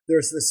so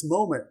there's this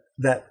moment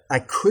that I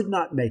could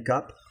not make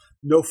up.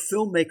 No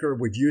filmmaker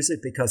would use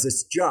it because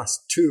it's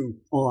just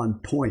too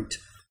on point,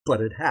 but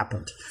it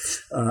happened.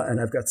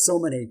 And I've got so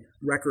many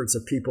records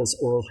of people's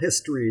oral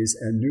histories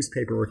and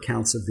newspaper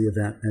accounts of the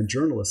event and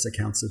journalist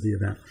accounts of the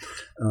event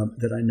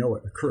that I know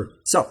it occurred.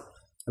 So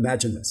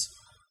imagine this.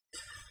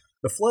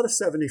 The flood of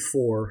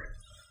 74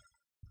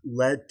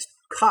 led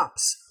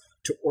COPS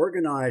to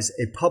organize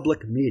a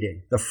public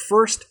meeting, the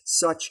first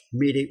such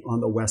meeting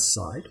on the West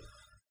Side.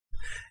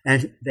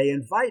 And they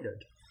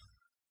invited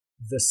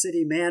the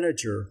city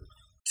manager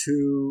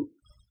to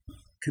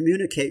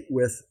communicate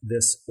with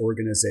this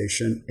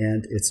organization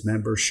and its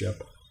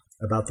membership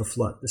about the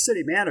flood. The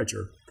city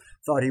manager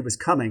thought he was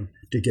coming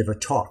to give a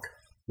talk.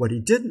 What he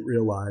didn't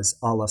realize,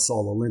 a la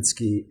Saul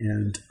Alinsky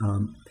and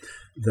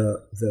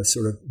the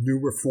sort of new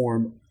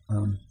reform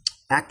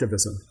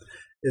activism,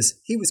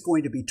 is he was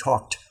going to be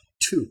talked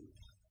to.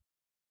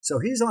 So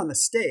he's on the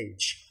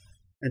stage,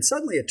 and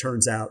suddenly it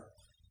turns out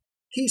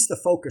he's the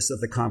focus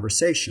of the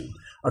conversation,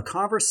 a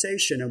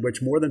conversation in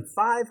which more than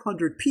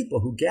 500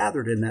 people who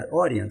gathered in that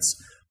audience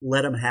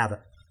let him have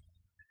it.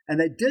 And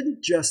they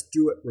didn't just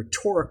do it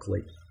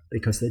rhetorically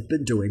because they'd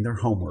been doing their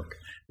homework.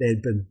 They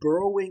had been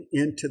burrowing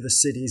into the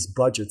city's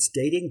budgets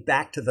dating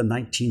back to the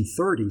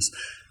 1930s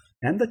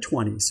and the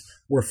 20s,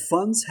 where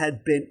funds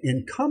had been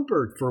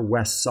encumbered for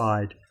West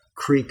Side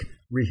Creek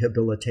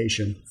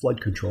rehabilitation, flood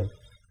control,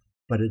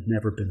 but had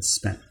never been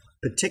spent,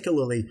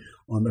 particularly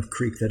on the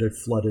creek that had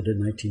flooded in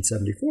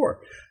 1974.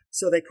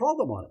 So they called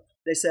them on it.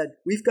 They said,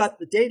 we've got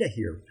the data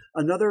here.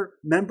 Another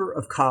member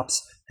of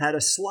COPS had a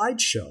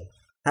slideshow,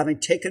 having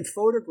taken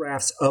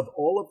photographs of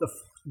all of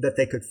that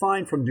they could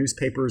find from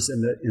newspapers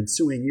in the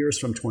ensuing years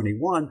from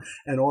 21,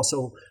 and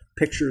also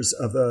pictures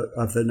of the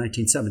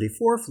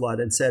 1974 flood,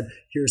 and said,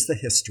 here's the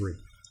history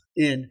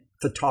in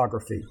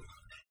photography.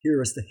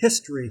 Here is the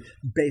history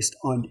based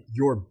on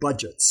your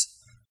budgets.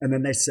 And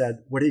then they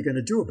said, what are you going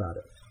to do about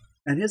it?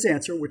 And his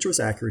answer, which was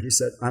accurate, he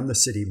said, I'm the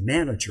city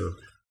manager.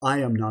 I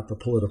am not the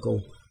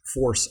political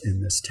force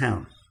in this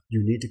town.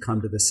 You need to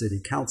come to the city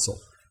council.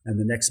 And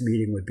the next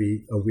meeting would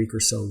be a week or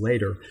so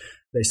later.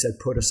 They said,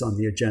 put us on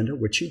the agenda,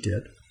 which he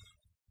did.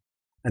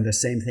 And the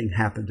same thing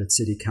happened at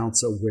city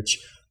council,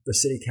 which the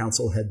city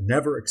council had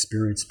never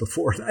experienced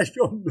before. And I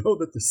don't know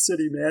that the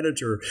city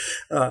manager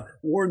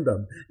warned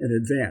them in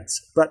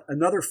advance. But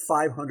another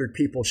 500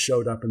 people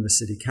showed up in the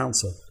city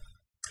council.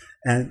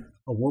 And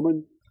a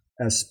woman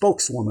as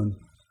spokeswoman,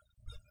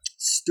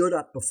 stood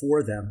up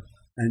before them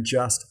and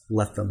just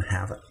let them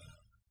have it.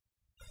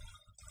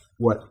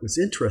 What was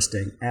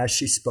interesting, as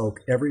she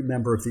spoke, every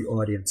member of the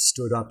audience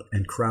stood up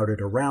and crowded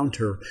around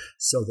her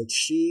so that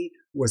she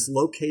was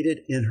located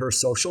in her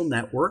social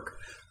network,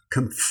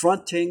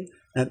 confronting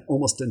an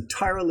almost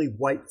entirely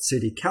white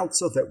city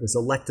council that was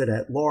elected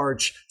at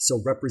large,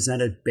 so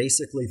represented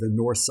basically the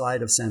north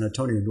side of San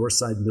Antonio, north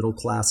side middle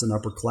class and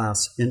upper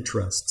class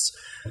interests.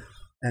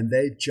 And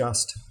they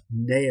just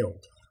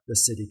nailed the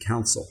city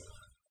council.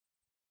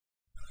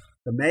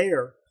 The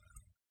mayor,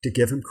 to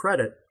give him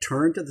credit,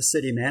 turned to the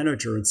city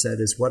manager and said,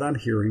 "Is what I'm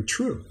hearing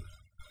true?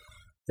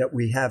 That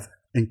we have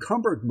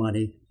encumbered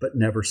money but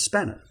never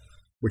spent it,"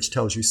 which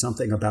tells you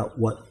something about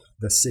what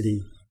the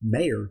city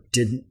mayor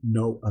didn't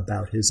know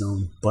about his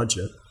own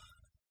budget.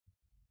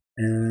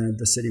 And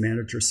the city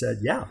manager said,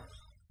 "Yeah."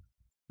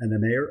 And the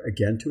mayor,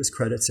 again to his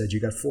credit, said, "You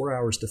got 4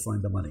 hours to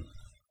find the money."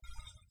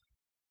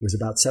 It was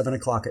about 7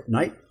 o'clock at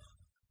night.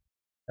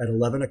 At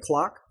 11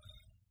 o'clock,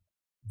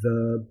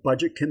 the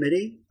budget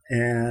committee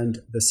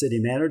and the city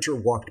manager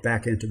walked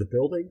back into the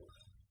building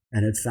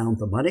and had found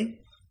the money.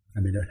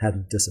 I mean, it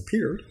hadn't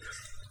disappeared.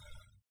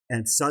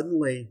 And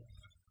suddenly,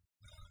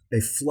 a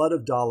flood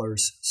of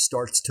dollars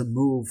starts to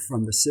move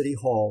from the city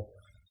hall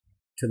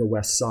to the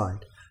west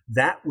side.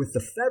 That with the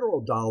federal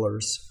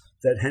dollars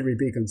that Henry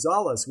B.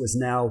 Gonzalez was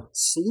now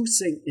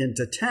sluicing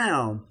into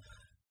town,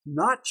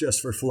 not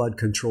just for flood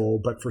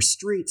control, but for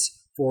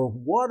streets, for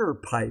water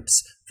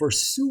pipes, for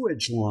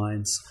sewage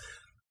lines.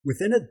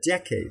 Within a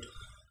decade,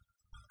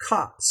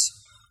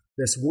 COPS,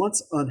 this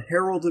once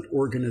unheralded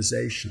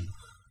organization,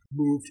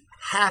 moved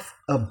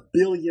 $500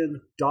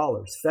 million,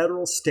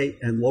 federal, state,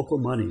 and local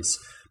monies,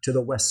 to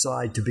the west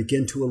side to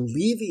begin to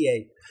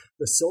alleviate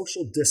the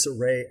social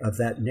disarray of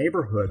that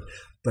neighborhood,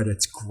 but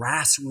its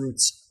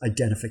grassroots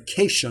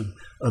identification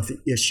of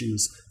the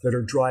issues that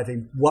are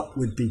driving what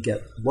would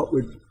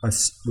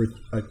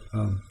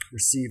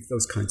receive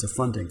those kinds of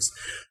fundings.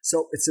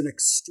 So it's an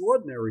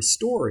extraordinary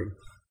story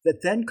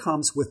that then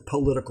comes with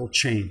political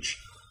change.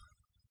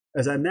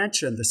 As I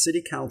mentioned, the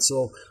city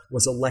council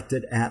was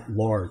elected at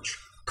large.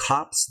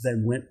 COPS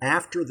then went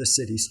after the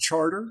city's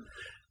charter.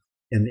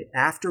 In the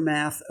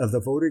aftermath of the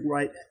voting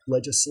right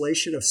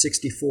legislation of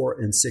 64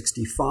 and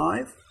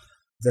 65,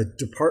 the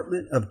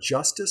Department of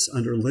Justice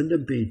under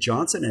Lyndon B.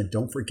 Johnson, and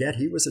don't forget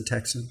he was a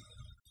Texan,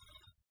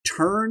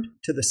 turned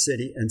to the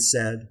city and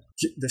said,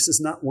 "This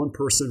is not one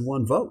person,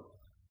 one vote.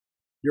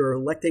 You're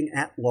electing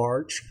at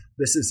large.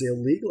 This is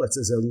illegal. It's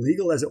as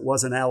illegal as it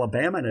was in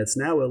Alabama, and it's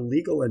now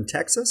illegal in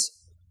Texas.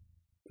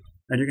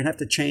 And you're going to have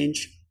to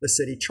change the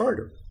city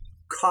charter."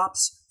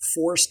 COPS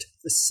forced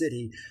the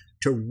city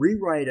to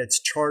rewrite its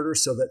charter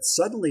so that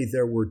suddenly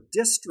there were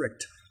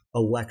district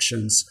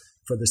elections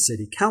for the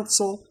city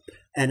council,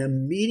 and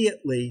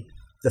immediately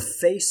the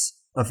face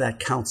of that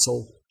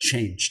council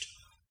changed.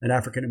 An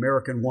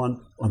African-American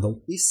won on the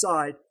east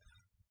side.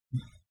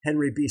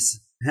 Henry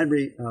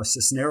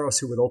Cisneros,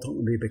 who would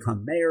ultimately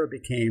become mayor,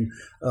 became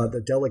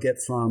the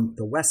delegate from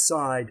the west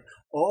side.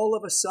 All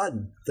of a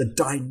sudden, the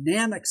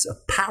dynamics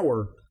of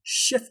power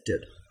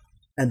shifted.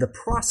 And the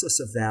process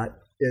of that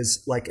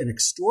is like an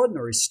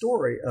extraordinary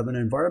story of an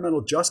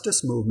environmental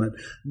justice movement,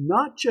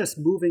 not just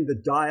moving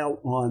the dial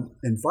on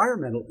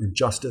environmental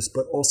injustice,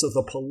 but also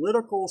the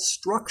political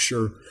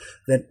structure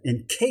that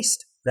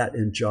encased that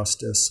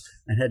injustice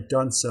and had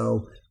done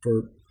so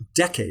for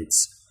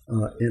decades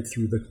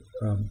through the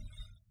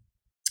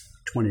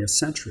 20th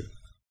century.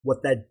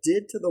 What that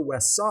did to the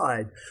West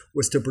Side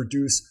was to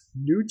produce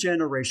new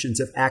generations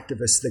of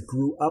activists that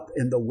grew up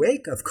in the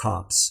wake of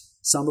COPS,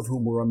 some of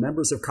whom were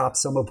members of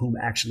COPS, some of whom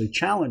actually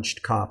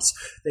challenged COPS.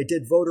 They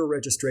did voter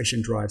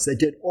registration drives. They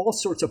did all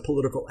sorts of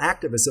political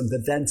activism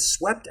that then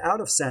swept out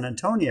of San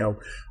Antonio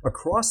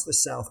across the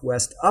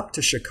Southwest up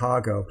to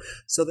Chicago,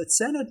 so that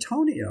San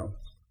Antonio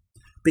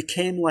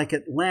became like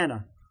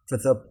Atlanta for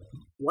the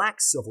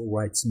Black civil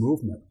rights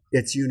movement.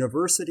 Its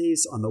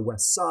universities on the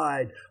West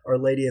Side, Our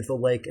Lady of the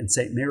Lake and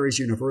St. Mary's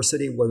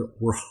University,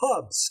 were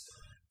hubs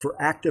for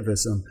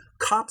activism.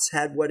 COPS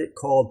had what it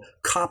called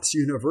COPS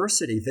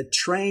University that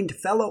trained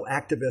fellow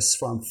activists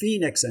from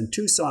Phoenix and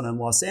Tucson and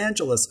Los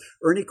Angeles.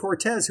 Ernie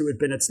Cortez, who had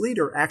been its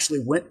leader,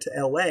 actually went to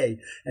LA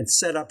and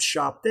set up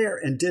shop there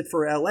and did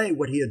for LA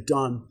what he had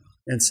done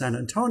in San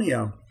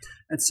Antonio.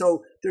 And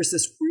so there's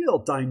this real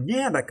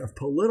dynamic of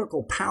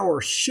political power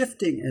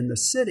shifting in the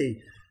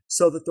city,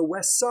 so that the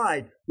West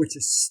Side, which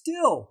is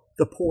still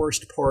the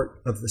poorest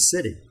part of the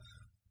city,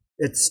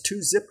 its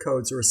two zip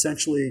codes are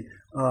essentially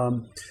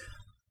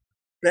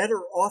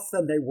better off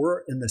than they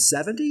were in the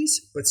 70s,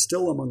 but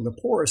still among the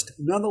poorest,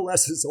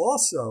 nonetheless is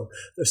also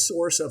the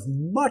source of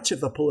much of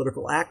the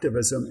political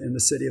activism in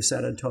the city of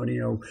San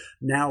Antonio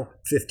now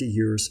 50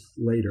 years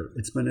later.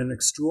 It's been an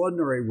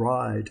extraordinary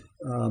ride,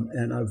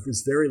 and I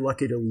was very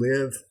lucky to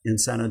live in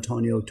San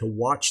Antonio to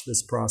watch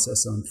this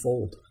process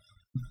unfold.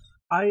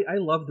 I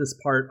love this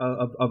part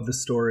of the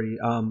story.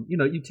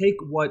 You take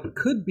what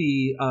could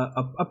be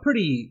a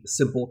pretty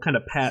simple kind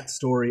of pat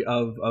story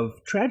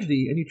of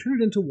tragedy, and you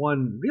turn it into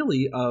one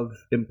really of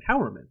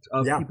empowerment,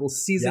 of people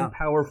seizing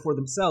power for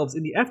themselves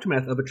in the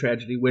aftermath of a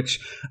tragedy, which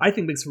I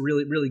think makes for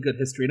really, really good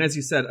history. And as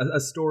you said, a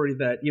story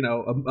that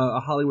a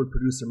Hollywood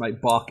producer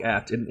might balk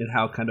at in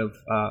how kind of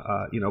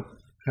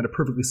kind of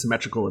perfectly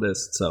symmetrical it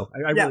is. So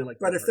I really like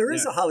that. But if there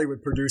is a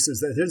Hollywood producer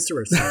that is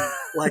interested,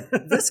 like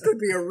this could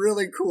be a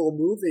really cool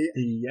movie,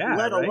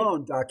 let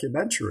alone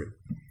documentary.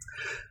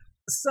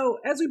 So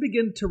as we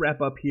begin to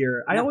wrap up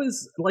here, I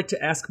always like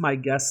to ask my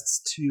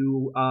guests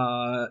to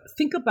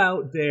think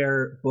about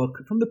their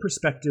book from the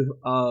perspective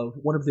of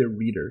one of their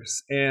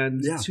readers,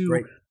 and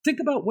think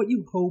about what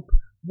you hope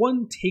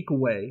one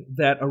takeaway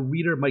that a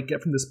reader might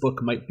get from this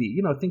book might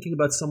be. Thinking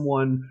about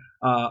someone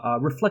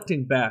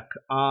reflecting back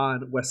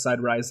on West Side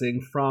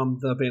Rising from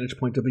the vantage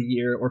point of a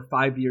year or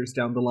 5 years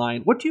down the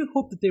line. What do you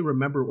hope that they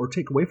remember or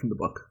take away from the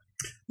book?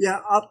 Yeah,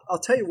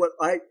 I'll tell you what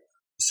I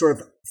sort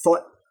of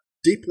thought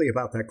deeply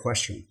about that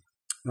question,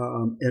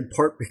 in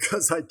part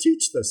because I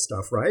teach this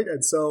stuff, right?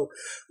 And so,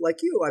 like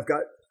you, I've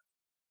got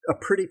a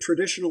pretty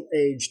traditional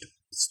aged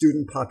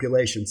student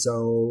population,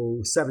 so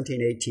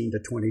 17, 18 to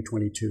 20,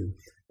 22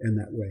 in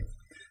that way.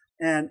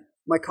 And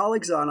my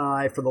colleagues and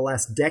I, for the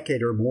last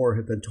decade or more,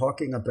 have been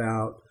talking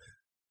about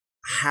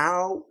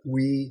how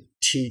we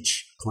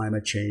teach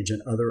climate change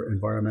and other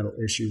environmental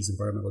issues,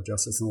 environmental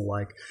justice and the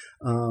like,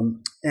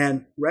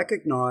 and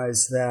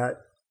recognize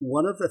that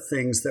one of the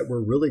things that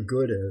we're really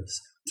good at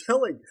is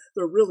telling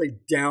the really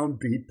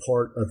downbeat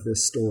part of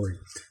this story.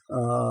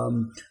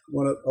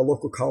 A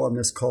local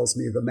columnist calls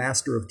me the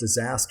master of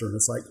disaster, and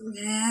it's like,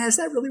 is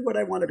that really what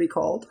I want to be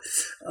called?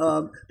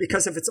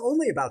 Because if it's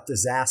only about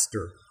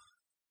disaster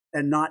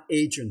and not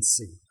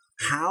agency,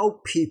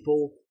 how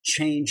people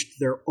changed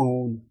their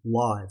own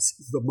lives.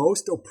 The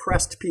most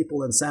oppressed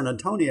people in San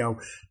Antonio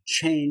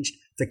changed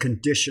the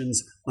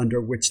conditions under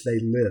which they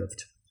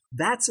lived.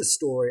 That's a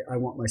story I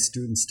want my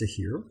students to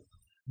hear.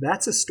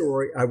 That's a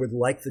story I would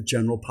like the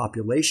general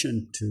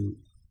population to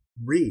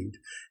read.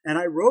 And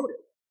I wrote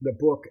the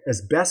book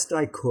as best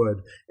I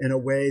could in a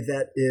way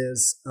that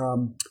is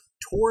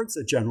towards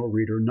a general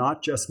reader,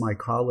 not just my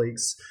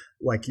colleagues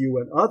like you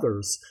and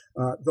others,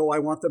 though I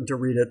want them to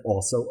read it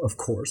also, of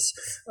course.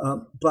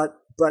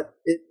 But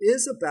it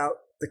is about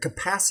the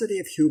capacity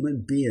of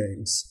human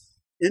beings,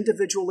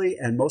 individually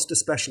and most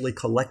especially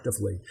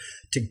collectively,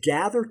 to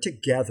gather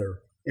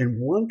together in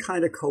one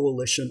kind of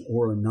coalition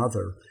or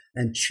another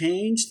and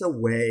change the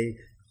way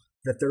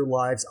that their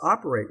lives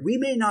operate. We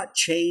may not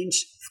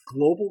change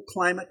global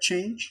climate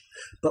change,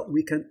 but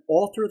we can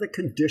alter the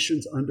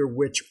conditions under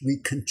which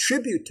we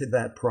contribute to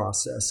that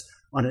process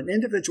on an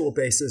individual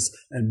basis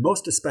and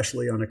most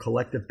especially on a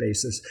collective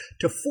basis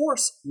to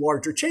force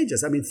larger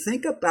changes. I mean,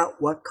 think about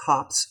what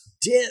cops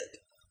did.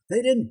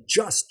 They didn't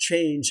just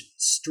change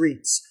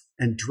streets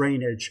and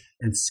drainage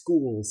and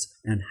schools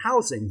and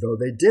housing, though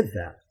they did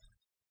that.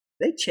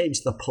 They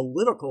changed the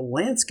political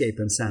landscape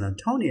in San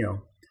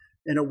Antonio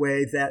in a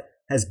way that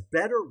has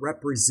better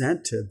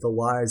represented the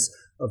lives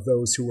of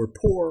those who were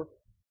poor,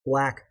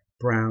 Black,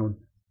 brown,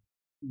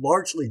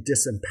 largely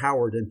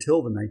disempowered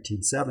until the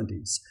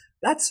 1970s.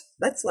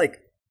 That's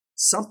like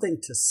something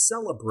to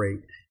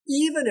celebrate,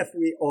 even if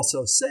we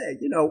also say,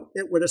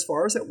 it went as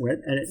far as it went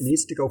and it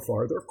needs to go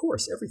farther. Of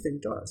course, everything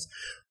does.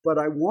 But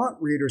I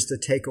want readers to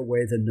take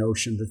away the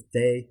notion that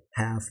they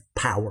have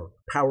power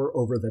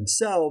over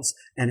themselves,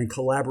 and in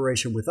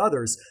collaboration with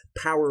others,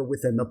 power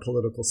within the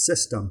political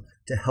system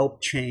to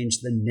help change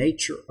the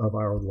nature of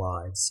our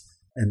lives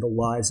and the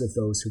lives of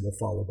those who will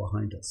follow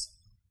behind us.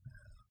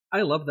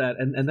 I love that,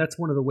 and that's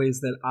one of the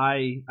ways that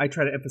I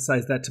try to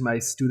emphasize that to my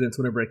students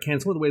whenever I can.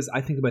 It's one of the ways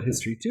I think about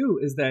history, too,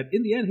 is that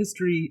in the end,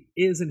 history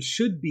is and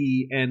should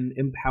be an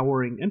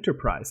empowering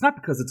enterprise. Not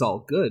because it's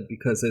all good,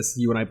 because as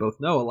you and I both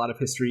know, a lot of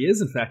history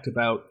is, in fact,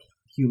 about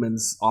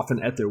humans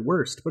often at their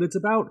worst, but it's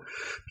about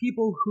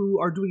people who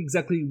are doing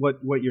exactly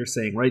what you're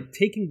saying, right?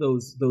 Taking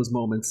those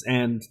moments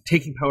and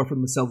taking power for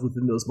themselves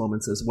within those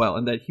moments as well,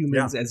 and that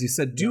humans, as you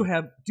said, do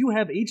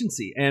have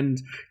agency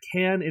and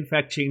can in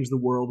fact change the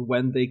world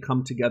when they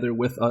come together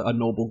with a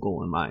noble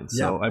goal in mind.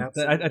 So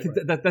I think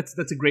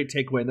that's a great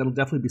takeaway, and that'll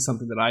definitely be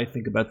something that I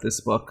think about this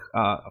book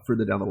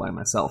further down the line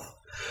myself.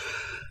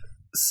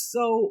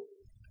 So,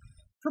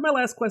 for my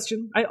last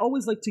question, I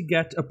always like to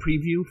get a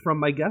preview from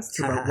my guests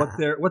about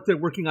what they're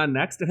working on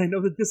next. And I know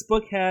that this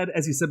book had,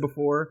 as you said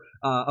before,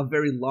 a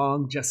very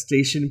long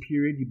gestation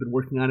period. You've been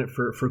working on it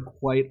for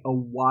quite a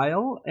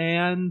while.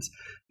 And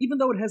even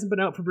though it hasn't been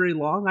out for very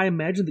long, I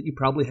imagine that you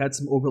probably had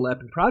some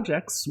overlapping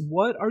projects.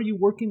 What are you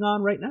working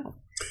on right now?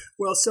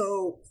 Well,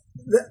 so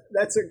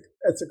that's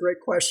a great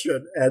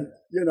question. And,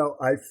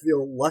 I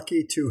feel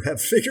lucky to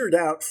have figured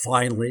out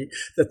finally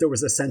that there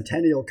was a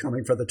centennial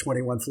coming for the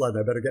 21 flood.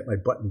 I better get my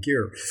butt in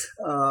gear,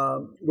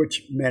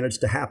 which managed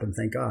to happen,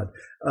 thank God.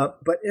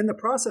 But in the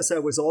process, I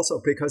was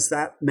also, because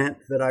that meant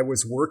that I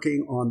was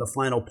working on the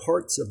final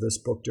parts of this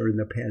book during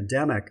the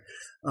pandemic.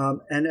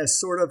 And as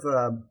sort of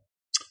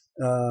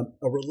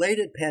a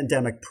related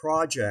pandemic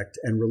project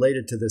and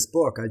related to this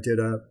book, I did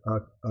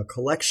a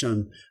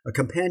collection, a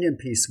companion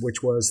piece,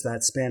 which was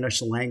that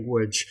Spanish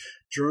language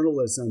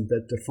journalism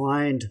that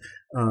defined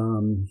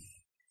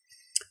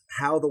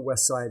how the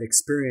West Side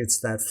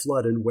experienced that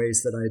flood in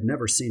ways that I had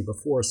never seen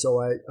before. So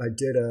I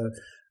did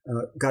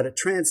got it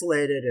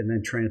translated and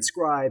then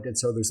transcribed. And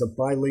so there's a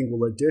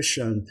bilingual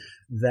edition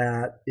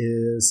that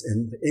is,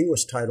 and the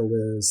English title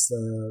is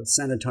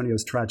San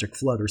Antonio's Tragic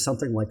Flood or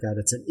something like that.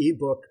 It's an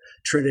ebook.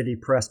 Trinity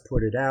Press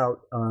put it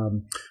out.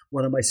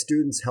 One of my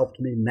students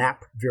helped me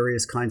map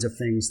various kinds of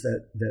things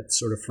that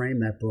sort of frame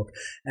that book.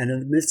 And in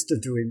the midst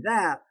of doing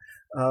that,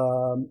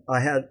 I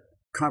had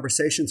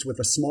conversations with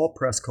a small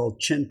press called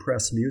Chin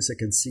Press Music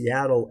in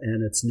Seattle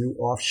and its new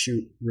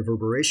offshoot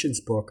Reverberations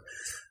book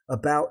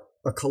about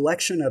a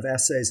collection of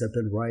essays I've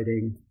been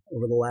writing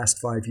over the last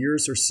 5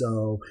 years or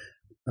so,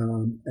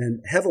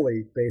 and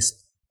heavily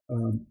based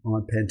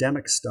on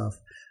pandemic stuff,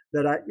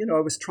 that I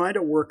was trying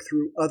to work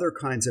through other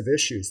kinds of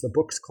issues. The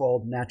book's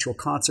called Natural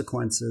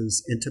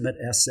Consequences, Intimate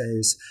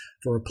Essays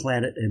for a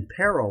Planet in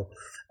Peril,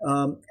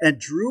 and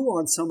drew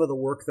on some of the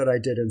work that I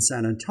did in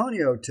San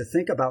Antonio to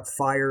think about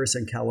fires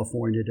in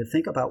California, to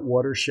think about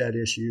watershed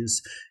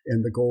issues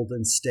in the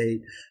Golden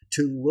State,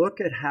 to look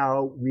at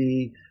how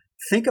we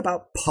think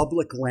about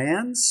public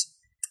lands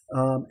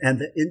and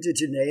the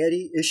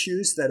indigeneity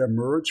issues that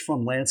emerge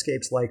from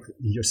landscapes like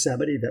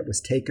Yosemite that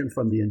was taken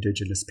from the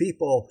indigenous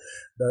people,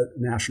 the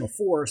national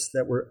forests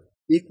that were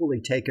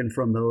equally taken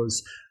from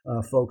those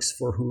folks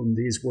for whom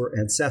these were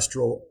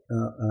ancestral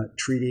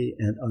treaty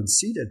and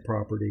unceded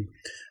property,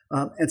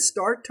 and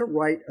start to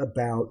write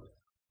about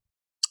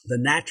the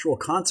natural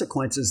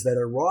consequences that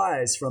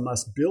arise from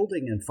us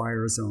building in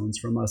fire zones,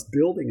 from us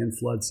building in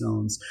flood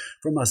zones,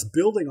 from us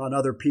building on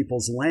other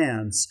people's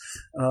lands.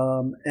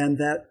 And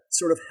that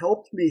sort of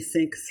helped me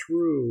think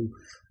through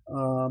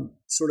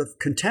sort of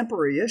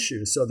contemporary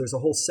issues. So there's a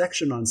whole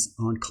section on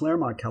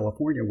Claremont,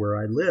 California, where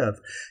I live,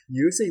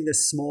 using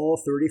this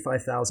small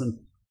 35,000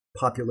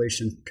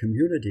 population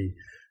community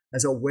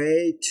as a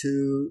way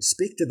to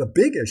speak to the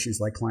big issues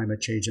like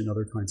climate change and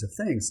other kinds of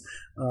things.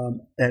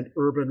 And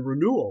urban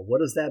renewal, what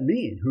does that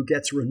mean? Who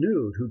gets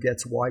renewed? Who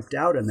gets wiped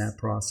out in that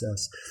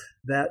process?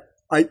 That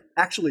I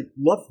actually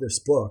love this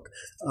book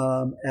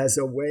as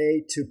a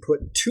way to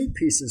put two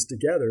pieces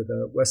together,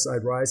 the West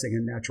Side Rising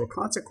and Natural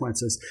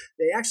Consequences.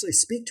 They actually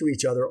speak to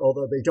each other,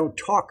 although they don't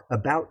talk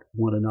about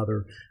one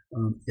another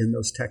in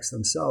those texts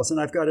themselves. And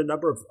I've got a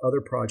number of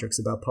other projects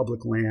about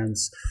public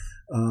lands.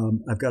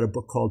 I've got a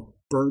book called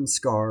Burn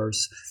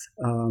Scars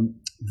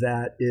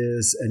that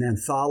is an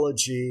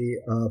anthology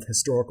of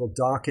historical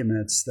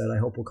documents that I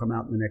hope will come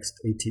out in the next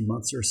 18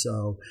 months or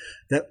so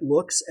that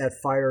looks at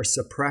fire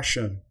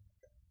suppression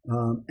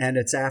and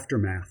its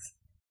aftermath,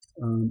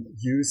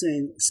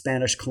 using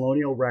Spanish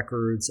colonial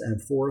records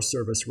and Forest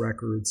Service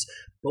records,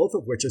 both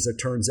of which, as it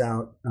turns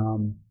out,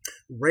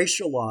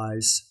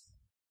 racialize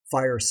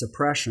fire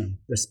suppression.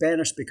 The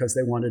Spanish, because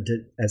they wanted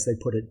to, as they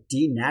put it,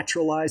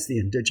 denaturalize the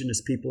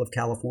indigenous people of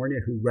California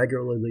who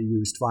regularly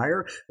used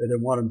fire. They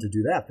didn't want them to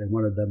do that. They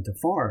wanted them to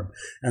farm.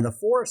 And the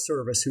Forest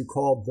Service, who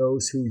called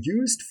those who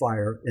used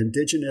fire,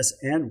 indigenous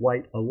and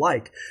white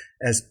alike,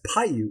 as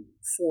Paiute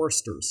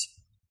foresters.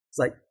 It's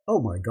like, oh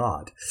my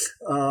God.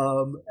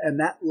 And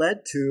that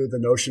led to the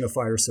notion of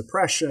fire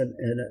suppression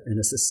in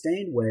a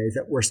sustained way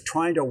that we're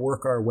trying to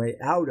work our way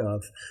out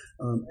of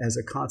as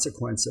a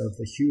consequence of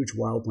the huge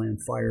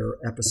wildland fire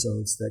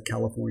episodes that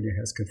California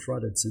has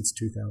confronted since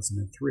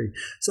 2003.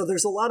 So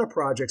there's a lot of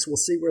projects. We'll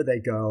see where they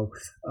go.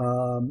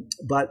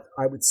 But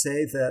I would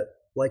say that,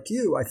 like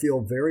you, I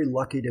feel very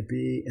lucky to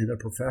be in a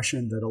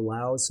profession that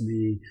allows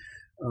me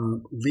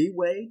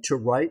leeway to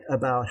write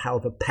about how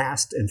the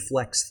past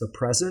inflects the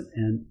present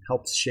and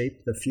helps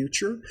shape the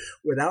future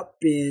without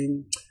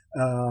being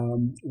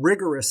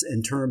rigorous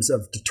in terms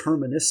of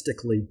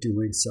deterministically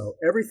doing so.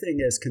 Everything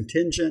is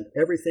contingent,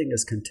 everything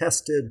is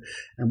contested,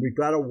 and we've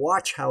got to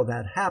watch how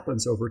that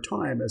happens over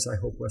time, as I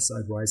hope West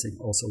Side Rising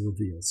also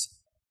reveals.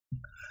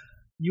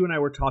 You and I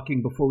were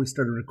talking before we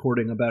started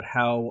recording about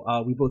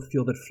how we both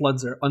feel that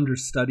floods are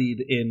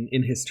understudied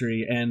in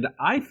history. And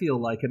I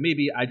feel like, and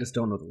maybe I just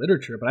don't know the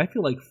literature, but I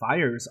feel like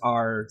fires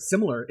are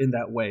similar in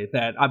that way,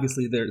 that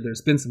obviously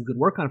there's been some good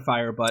work on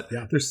fire, but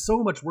there's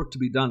so much work to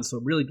be done. So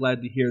I'm really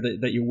glad to hear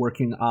that you're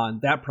working on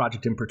that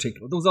project in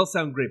particular. Those all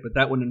sound great, but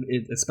that one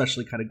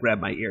especially kind of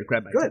grabbed my ear,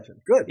 grabbed my attention.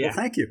 Good. Yeah. Well,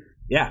 thank you.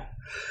 Yeah.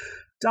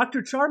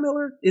 Dr.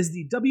 Charmiller is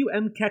the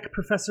W.M. Keck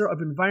Professor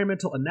of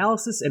Environmental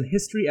Analysis and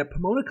History at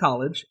Pomona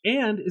College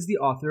and is the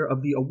author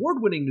of the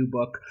award-winning new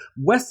book,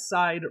 West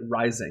Side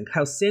Rising,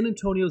 How San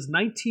Antonio's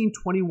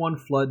 1921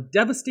 Flood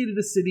Devastated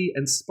a City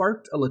and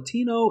Sparked a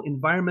Latino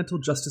Environmental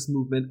Justice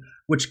Movement,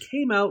 which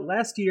came out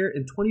last year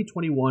in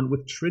 2021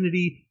 with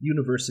Trinity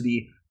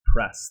University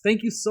Press.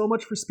 Thank you so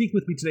much for speaking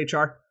with me today,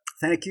 Char.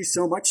 Thank you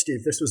so much,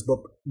 Steve. This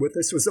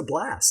was a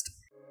blast.